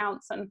in your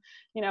accounts and,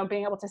 you know,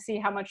 being able to see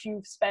how much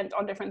you've spent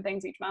on different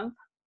things each month.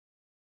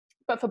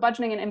 But for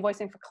budgeting and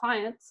invoicing for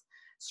clients,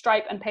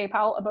 Stripe and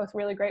PayPal are both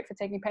really great for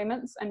taking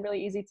payments and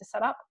really easy to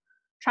set up.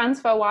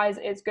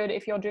 TransferWise is good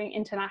if you're doing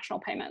international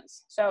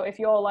payments. So if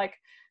you're like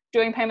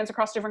doing payments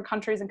across different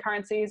countries and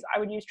currencies, I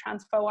would use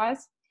TransferWise.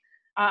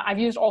 I've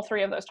used all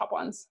three of those top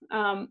ones.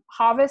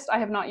 Harvest, I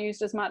have not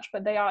used as much,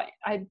 but they are,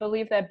 I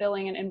believe they're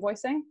billing and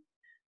invoicing.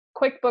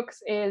 QuickBooks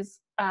is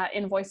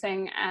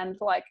invoicing and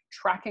like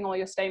tracking all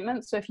your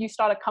statements. So if you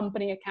start a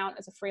company account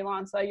as a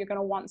freelancer, you're going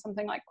to want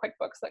something like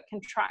QuickBooks that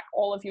can track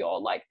all of your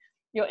like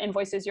your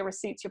invoices, your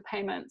receipts, your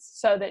payments,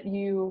 so that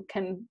you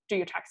can do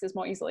your taxes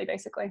more easily,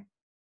 basically.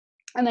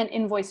 And then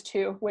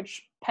Invoice2,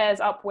 which pairs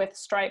up with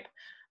Stripe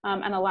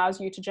and allows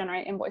you to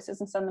generate invoices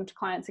and send them to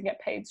clients and get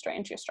paid straight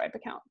into your Stripe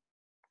account.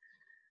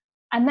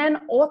 And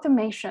then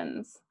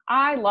automations.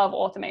 I love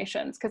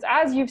automations because,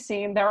 as you've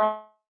seen, there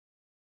are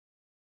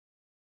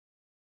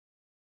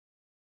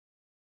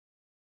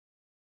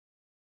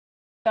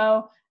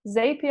so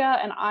Zapier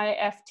and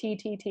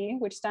IFTTT,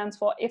 which stands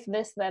for if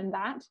this then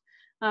that,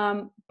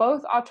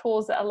 both are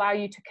tools that allow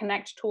you to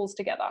connect tools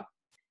together.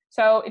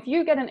 So if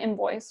you get an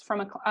invoice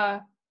from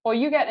or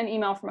you get an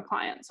email from a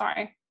client,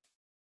 sorry,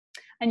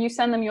 and you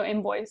send them your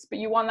invoice, but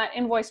you want that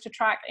invoice to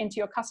track into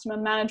your customer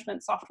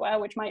management software,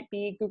 which might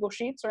be Google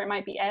Sheets or it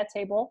might be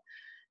Airtable,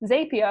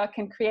 Zapier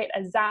can create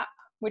a Zap,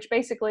 which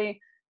basically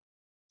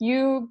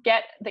you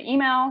get the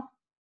email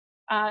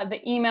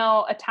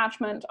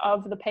attachment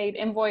of the paid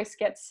invoice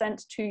gets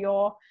sent to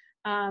your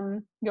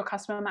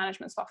customer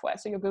management software,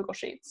 so your Google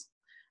Sheets.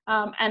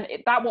 And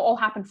that will all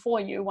happen for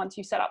you once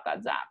you set up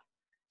that Zap.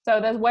 So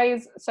there's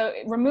ways, so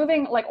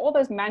removing like all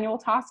those manual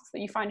tasks that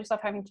you find yourself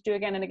having to do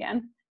again and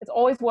again, it's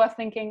always worth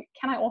thinking,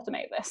 can I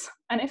automate this?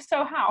 And if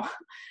so, how?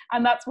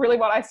 And that's really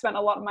what I spent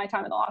a lot of my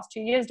time in the last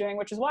 2 years doing,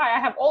 which is why I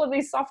have all of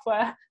these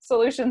software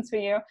solutions for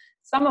you,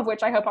 some of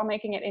which I hope are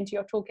making it into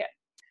your toolkit.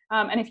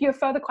 And if you have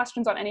further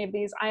questions on any of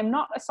these, I am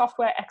not a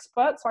software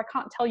expert, so I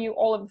can't tell you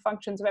all of the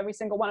functions of every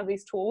single one of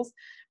these tools.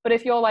 But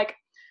if you're like,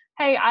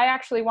 hey, I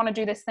actually want to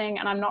do this thing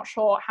and I'm not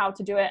sure how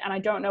to do it and I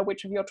don't know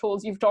which of your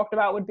tools you've talked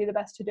about would be the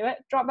best to do it,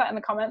 drop that in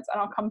the comments and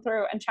I'll come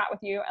through and chat with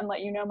you and let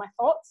you know my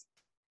thoughts.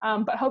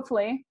 But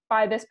hopefully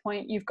by this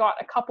point, you've got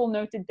a couple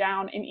noted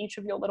down in each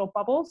of your little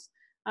bubbles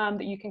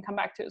that you can come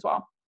back to as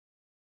well.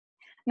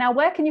 Now,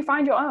 where can you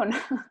find your own?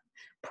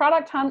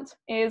 Product Hunt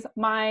is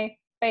my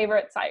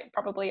favorite site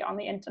probably on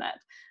the internet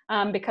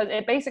because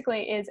it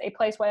basically is a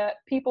place where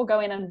people go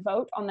in and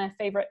vote on their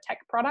favorite tech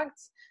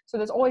products. So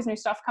there's always new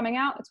stuff coming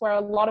out. It's where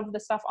a lot of the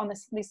stuff on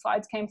these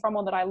slides came from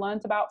or that I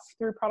learned about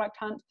through Product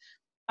Hunt.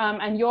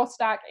 And Your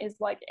Stack is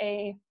like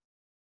a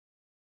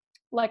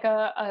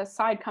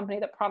side company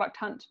that Product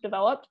Hunt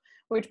developed,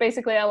 which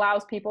basically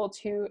allows people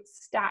to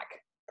stack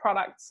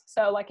products.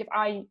 So like if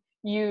I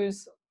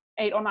use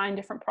 8 or 9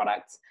 different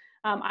products,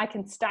 I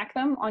can stack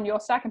them on Your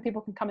Stack and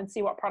people can come and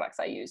see what products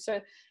I use.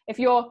 So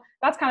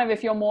that's kind of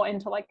if you're more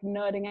into like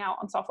nerding out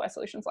on software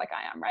solutions like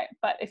I am, right?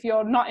 But if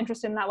you're not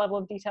interested in that level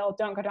of detail,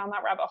 don't go down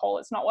that rabbit hole.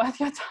 It's not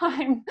worth your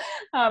time.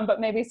 But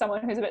maybe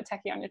someone who's a bit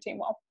techie on your team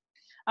will.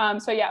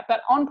 So yeah,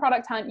 but on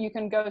Product Hunt, you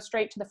can go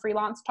straight to the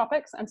freelance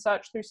topics and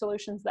search through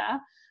solutions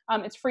there.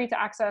 It's free to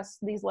access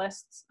these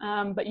lists,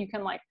 but you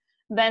can like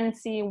then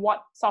see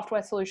what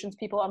software solutions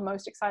people are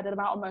most excited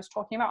about or most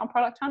talking about on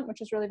Product Hunt,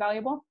 which is really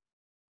valuable.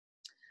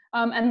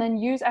 And then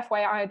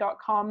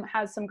usefyi.com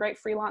has some great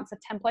freelancer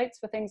templates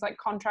for things like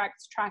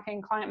contracts,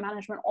 tracking, client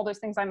management, all those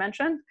things I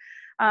mentioned.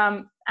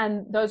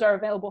 And those are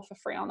available for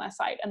free on their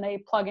site. And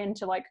they plug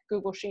into like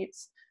Google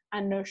Sheets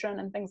and Notion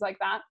and things like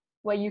that,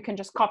 where you can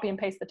just copy and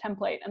paste the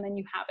template and then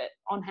you have it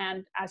on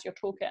hand as your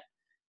toolkit.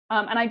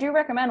 And I do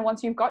recommend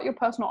once you've got your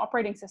personal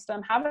operating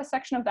system, have a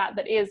section of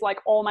that is like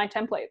all my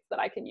templates that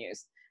I can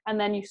use. And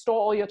then you store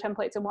all your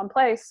templates in one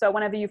place. So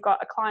whenever you've got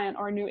a client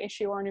or a new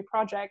issue or a new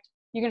project,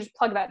 you can just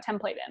plug that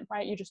template in,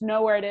 right? You just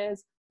know where it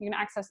is. You can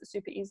access it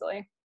super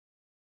easily.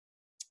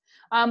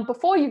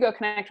 Before you go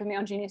connect with me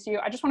on GeniusU,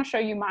 I just want to show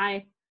you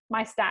my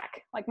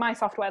stack, like my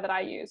software that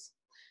I use.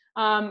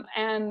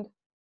 And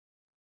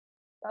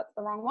that's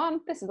the wrong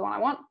one. This is the one I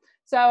want.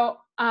 So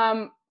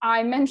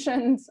I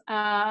mentioned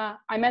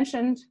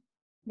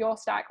Your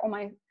Stack on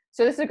my.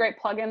 So this is a great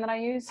plugin that I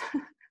use.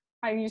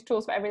 I use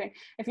tools for everything.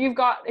 If you've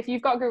got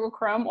Google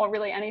Chrome or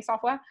really any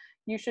software,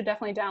 you should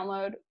definitely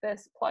download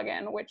this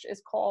plugin, which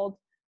is called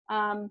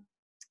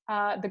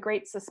The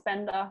Great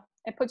Suspender.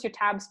 It puts your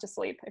tabs to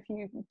sleep if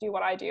you do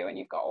what I do and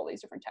you've got all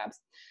these different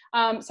tabs.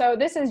 So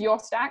this is Your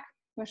Stack,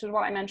 which is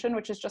what I mentioned,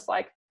 which is just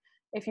like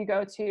if you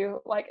go to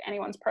like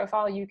anyone's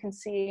profile, you can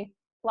see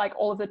like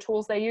all of the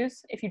tools they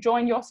use. If you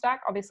join Your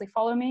Stack, obviously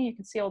follow me. You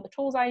can see all the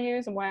tools I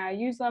use and where I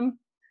use them.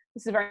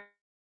 This is very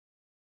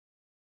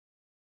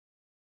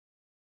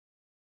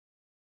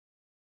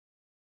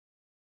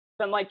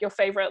like your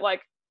favorite,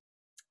 like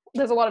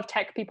there's a lot of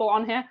tech people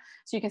on here,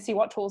 so you can see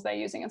what tools they're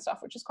using and stuff,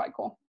 which is quite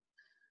cool.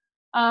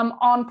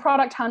 On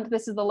Product Hunt,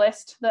 this is the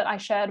list that I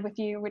shared with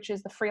you, which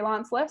is the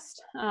freelance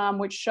list,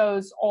 which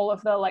shows all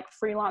of the like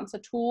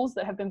freelancer tools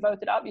that have been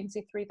voted up. You can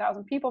see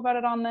 3,000 people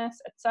voted on this,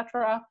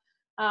 etc.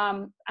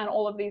 And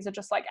all of these are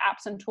just like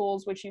apps and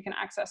tools which you can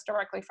access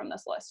directly from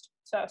this list.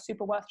 So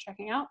super worth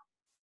checking out.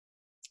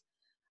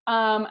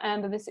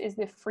 And this is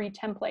the free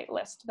template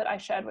list that I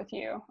shared with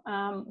you,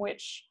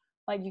 which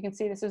like you can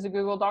see this is a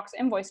Google Docs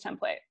invoice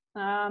template.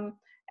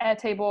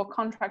 Airtable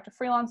contractor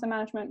freelancer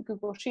management,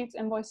 Google Sheets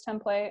invoice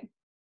template,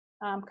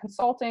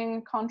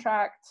 consulting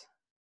contract,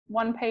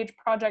 one-page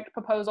project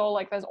proposal,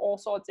 like there's all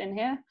sorts in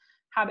here.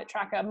 habit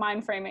tracker,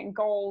 mind framing,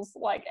 goals,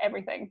 like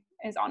everything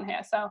is on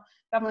here. So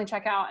definitely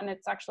check out, and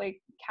it's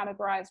actually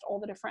categorized all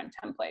the different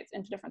templates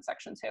into different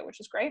sections here, which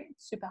is great,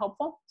 super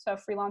helpful. So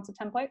Freelancer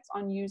templates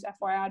on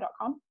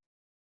usefyi.com.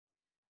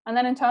 And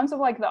then in terms of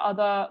like the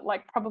other,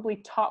 like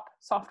probably top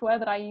software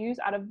that I use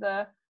out of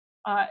the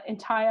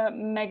entire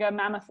mega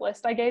mammoth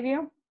list I gave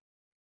you,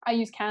 I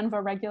use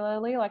Canva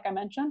regularly, like I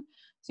mentioned.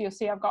 So you'll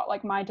see I've got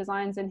like my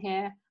designs in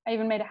here. I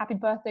even made a happy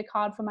birthday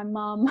card for my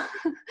mum.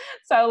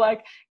 So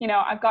like, you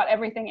know, I've got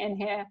everything in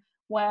here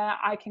where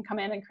I can come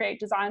in and create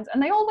designs,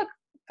 and they all look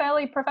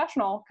fairly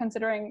professional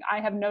considering I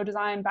have no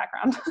design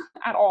background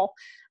at all.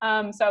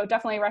 So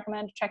definitely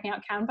recommend checking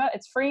out Canva.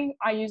 It's free.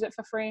 I use it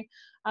for free.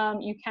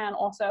 You can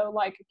also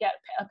like get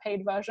a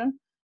paid version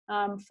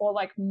for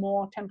like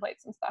more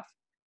templates and stuff.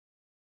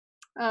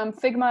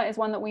 Figma is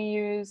one that we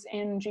use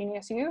in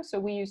Genius U. So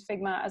we use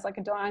Figma as like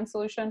a design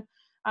solution.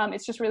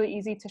 It's just really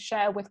easy to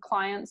share with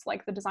clients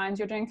like the designs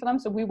you're doing for them.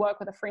 So we work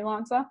with a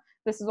freelancer.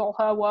 This is all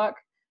her work.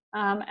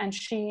 And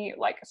she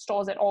like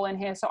stores it all in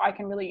here. So I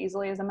can really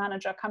easily as a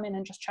manager come in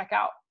and just check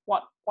out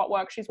what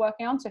work she's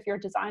working on. So if you're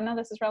a designer,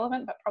 this is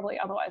relevant, but probably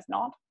otherwise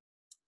not.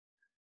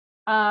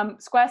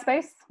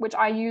 Squarespace, which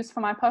I use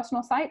for my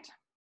personal site.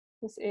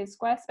 This is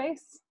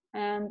Squarespace,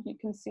 and you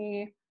can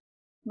see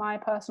my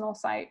personal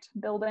site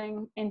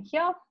building in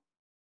here.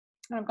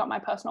 And I've got my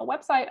personal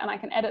website, and I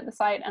can edit the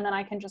site, and then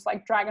I can just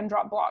like drag and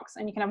drop blocks,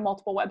 and you can have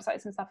multiple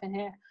websites and stuff in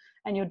here,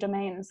 and your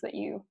domains that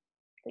you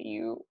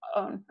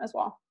own as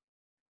well.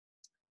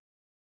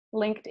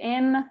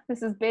 LinkedIn,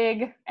 this is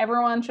big.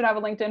 Everyone should have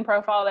a LinkedIn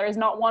profile. There is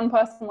not one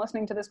person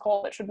listening to this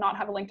call that should not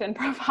have a LinkedIn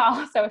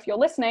profile. So if you're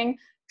listening,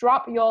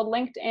 drop your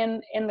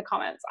LinkedIn in the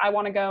comments. I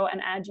want to go and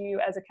add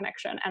you as a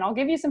connection, and I'll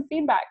give you some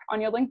feedback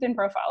on your LinkedIn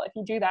profile if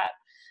you do that.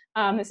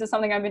 This is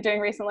something I've been doing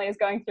recently, is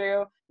going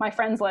through my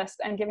friends list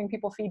and giving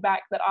people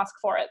feedback that ask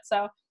for it.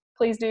 So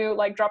please do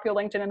like drop your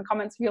LinkedIn in the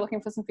comments if you're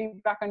looking for some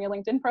feedback on your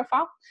LinkedIn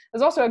profile.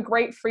 There's also a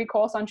great free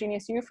course on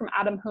Genius U from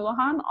Adam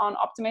Houlihan on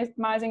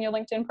optimizing your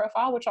LinkedIn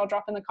profile, which I'll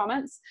drop in the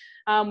comments,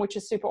 which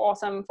is super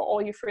awesome for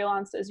all you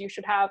freelancers. You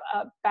should have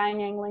a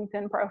banging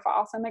LinkedIn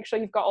profile. So make sure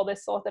you've got all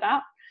this sorted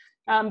out.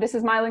 This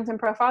is my LinkedIn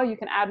profile. You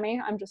can add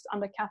me. I'm just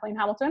under Kathleen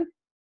Hamilton.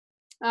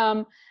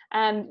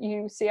 And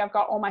you see I've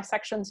got all my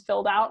sections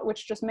filled out,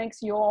 which just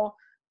makes your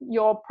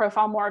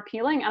profile more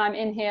appealing. And I'm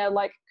in here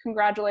like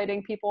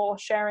congratulating people,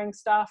 sharing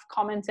stuff,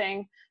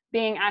 commenting,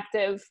 being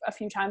active a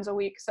few times a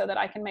week so that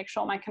I can make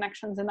sure my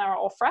connections in there are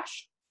all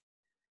fresh.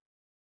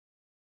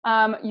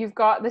 You've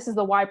got, this is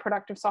the Why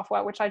Productive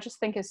software, which I just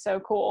think is so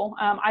cool.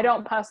 I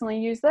don't personally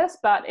use this,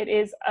 but it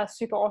is a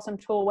super awesome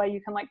tool where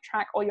you can like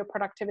track all your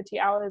productivity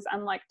hours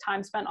and like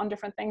time spent on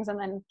different things and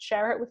then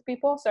share it with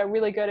people. So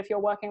really good if you're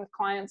working with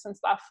clients and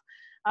stuff,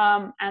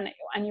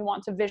 and you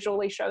want to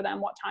visually show them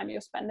what time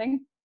you're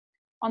spending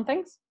on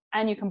things.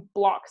 And you can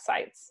block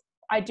sites.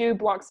 I do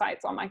block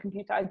sites on my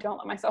computer. I don't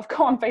let myself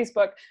go on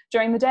Facebook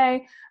during the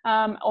day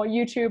or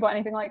YouTube or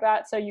anything like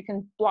that. So you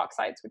can block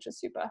sites, which is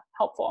super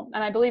helpful.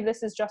 And I believe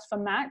this is just for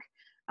Mac.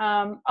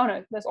 Oh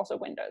no, there's also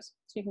Windows.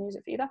 So you can use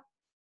it for either.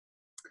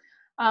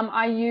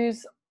 I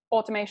use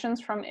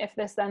automations from If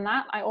This Then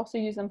That. I also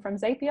use them from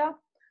Zapier.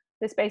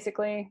 This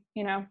basically,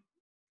 you know,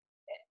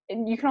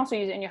 you can also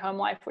use it in your home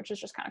life, which is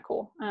just kind of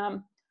cool.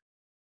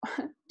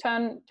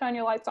 Turn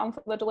your lights on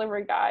for the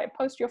delivery guy,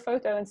 post your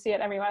photo and see it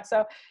everywhere.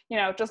 So, you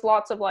know, just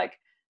lots of like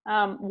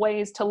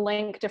ways to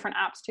link different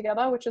apps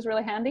together, which is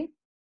really handy.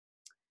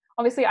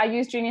 Obviously, I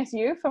use Genius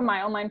U for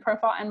my online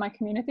profile and my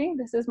community.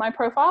 This is my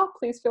profile.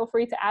 Please feel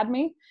free to add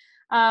me.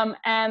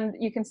 And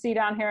you can see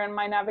down here in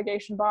my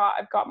navigation bar,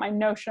 I've got my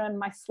Notion,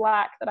 my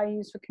Slack that I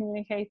use for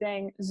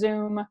communicating,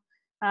 Zoom,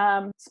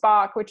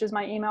 Spark, which is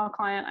my email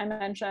client I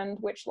mentioned,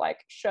 which like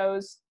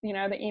shows, you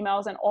know, the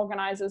emails and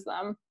organizes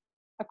them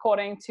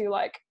according to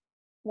like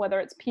whether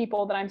it's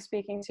people that I'm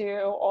speaking to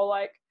or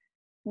like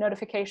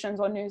notifications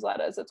or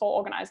newsletters. It's all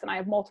organized, and I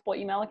have multiple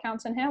email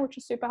accounts in here, which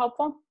is super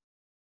helpful.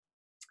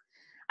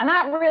 And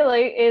that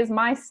really is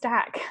my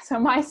stack. So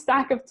my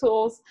stack of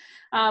tools.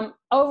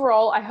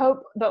 Overall, I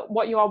hope that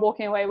what you are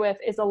walking away with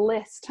is a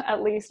list,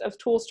 at least, of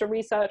tools to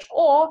research,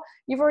 or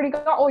you've already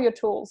got all your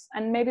tools.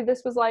 And maybe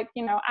this was like,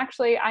 you know,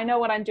 actually, I know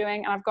what I'm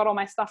doing and I've got all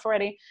my stuff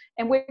already.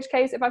 In which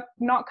case, if I've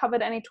not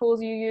covered any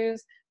tools you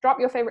use, drop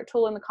your favorite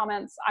tool in the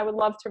comments. I would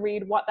love to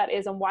read what that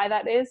is and why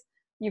that is.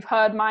 You've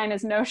heard mine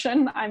is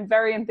Notion. I'm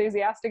very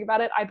enthusiastic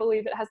about it. I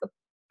believe it has the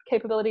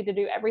capability to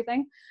do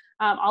everything.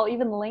 I'll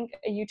even link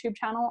a YouTube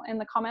channel in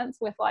the comments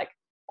with like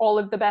all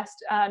of the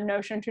best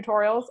Notion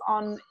tutorials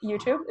on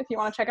YouTube if you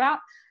want to check it out.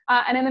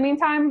 And in the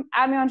meantime,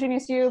 add me on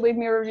Genius U, leave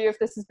me a review if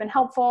this has been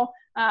helpful,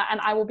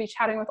 and I will be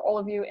chatting with all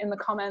of you in the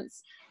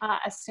comments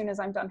as soon as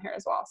I'm done here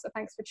as well. So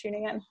thanks for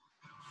tuning in.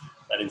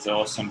 That is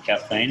awesome,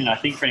 Kathleen. And I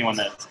think for anyone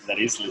that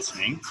is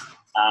listening,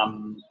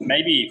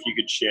 maybe if you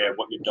could share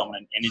what your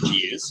dominant energy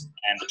is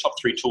and the top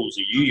 3 tools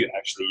that you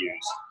actually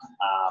use.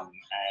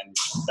 And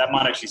that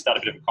might actually start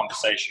a bit of a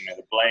conversation. You know,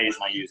 the Blaze,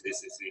 and I use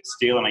this,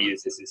 Steel, and I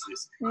use this.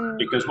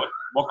 Because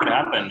what could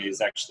happen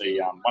is actually,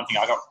 one thing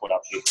I got caught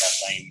up with,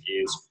 Kathleen,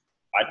 is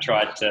I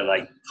tried to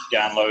like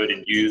download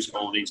and use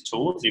all these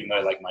tools, even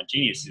though like my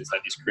genius is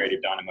like this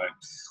creative dynamo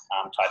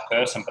type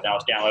person. But I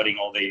was downloading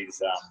all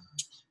these,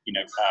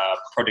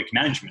 project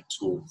management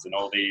tools and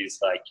all these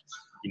like,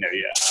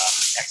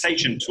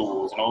 taxation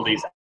tools and all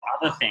these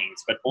other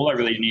things. But all I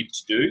really needed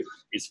to do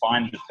is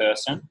find the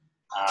person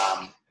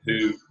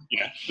who,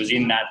 was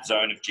in that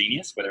zone of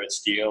genius, whether it's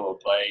Steel or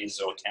Blaze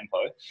or Tempo.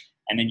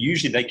 And then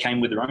usually they came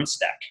with their own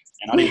stack.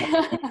 And I didn't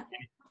have to do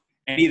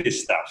any of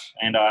this stuff.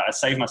 And I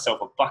saved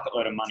myself a bucket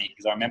load of money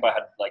because I remember I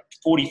had like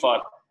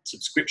 45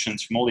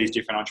 subscriptions from all these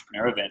different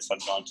entrepreneur events I'd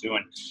gone to.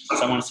 And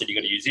someone said, you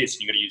got to use this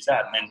and you got to use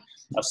that. And then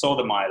I saw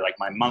that my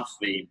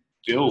monthly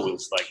bill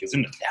was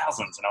in the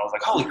thousands. And I was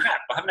like, holy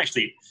crap, I haven't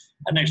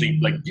actually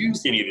like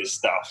used any of this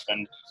stuff.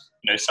 And,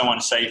 someone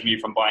saved me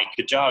from buying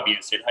Kajabi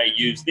and said, hey,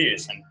 use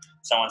this. And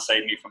someone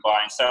saved me from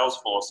buying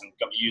Salesforce and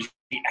got me use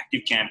the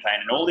Active Campaign,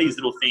 and all these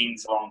little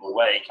things along the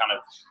way kind of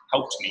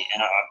helped me.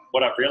 And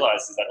what I've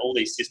realized is that all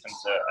these systems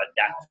are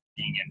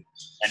adapting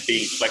and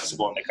being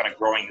flexible, and they're kind of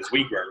growing as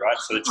we grow, right?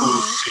 So the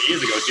tools 2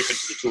 years ago are different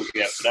to the tools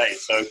we have today.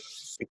 So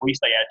if we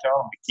stay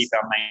agile and we keep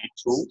our main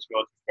tools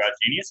for our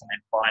genius, and then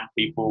find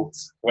people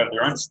who have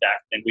their own stack,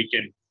 then we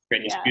can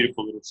create this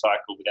beautiful little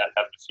cycle without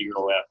having to figure it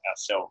all out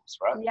ourselves,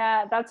 right?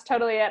 Yeah, that's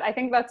totally it. I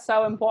think that's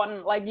so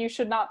important. Like, you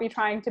should not be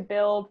trying to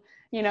build,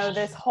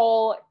 this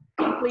whole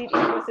complete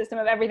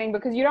ecosystem of everything,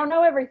 because you don't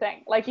know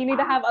everything. Like, you need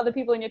to have other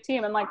people in your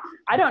team. And like,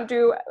 I don't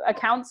do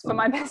accounts for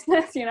my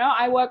business,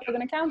 I work with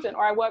an accountant,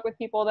 or I work with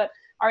people that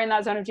are in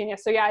that zone of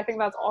genius. So yeah, I think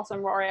that's awesome,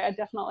 Rory. I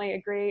definitely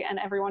agree. And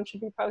everyone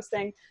should be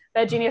posting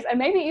their genius, and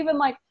maybe even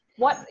like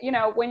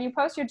when you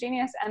post your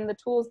genius and the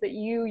tools that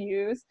you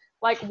use,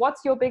 like,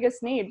 what's your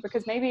biggest need?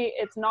 Because maybe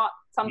it's not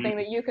something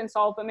that you can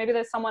solve, but maybe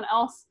there's someone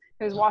else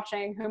who's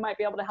watching who might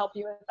be able to help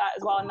you with that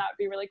as well. And that would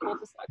be really cool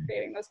to start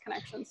creating those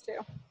connections too.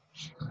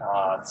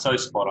 It's so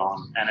spot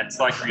on. And it's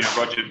like,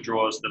 Roger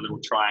draws the little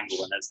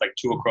triangle, and it's like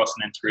 2 across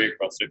and then 3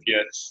 across. So if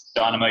you're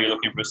Dynamo, you're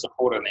looking for a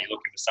supporter, and then you're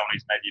looking for someone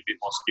who's maybe a bit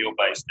more skill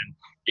based. And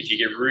if you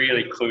get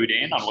really clued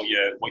in on what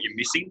you're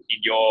missing in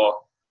your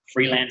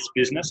freelance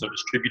business or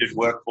distributed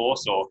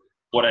workforce, or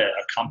what a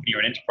company or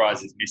an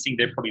enterprise is missing,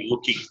 they're probably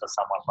looking for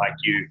someone like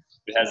you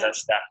who has that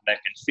staff that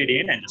can fit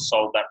in and just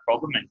solve that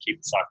problem and keep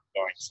the cycle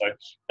going. So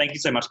thank you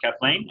so much,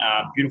 Kathleen.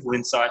 Beautiful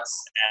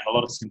insights and a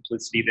lot of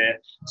simplicity there.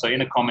 So in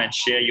the comments,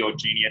 share your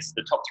genius,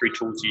 the top 3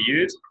 tools you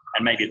use,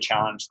 and maybe a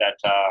challenge that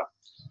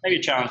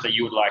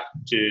you would like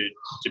to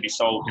be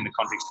solved in the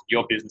context of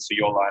your business or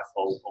your life,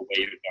 or where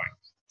you're going.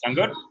 Sound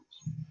good?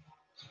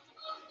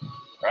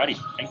 Alrighty,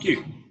 thank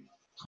you.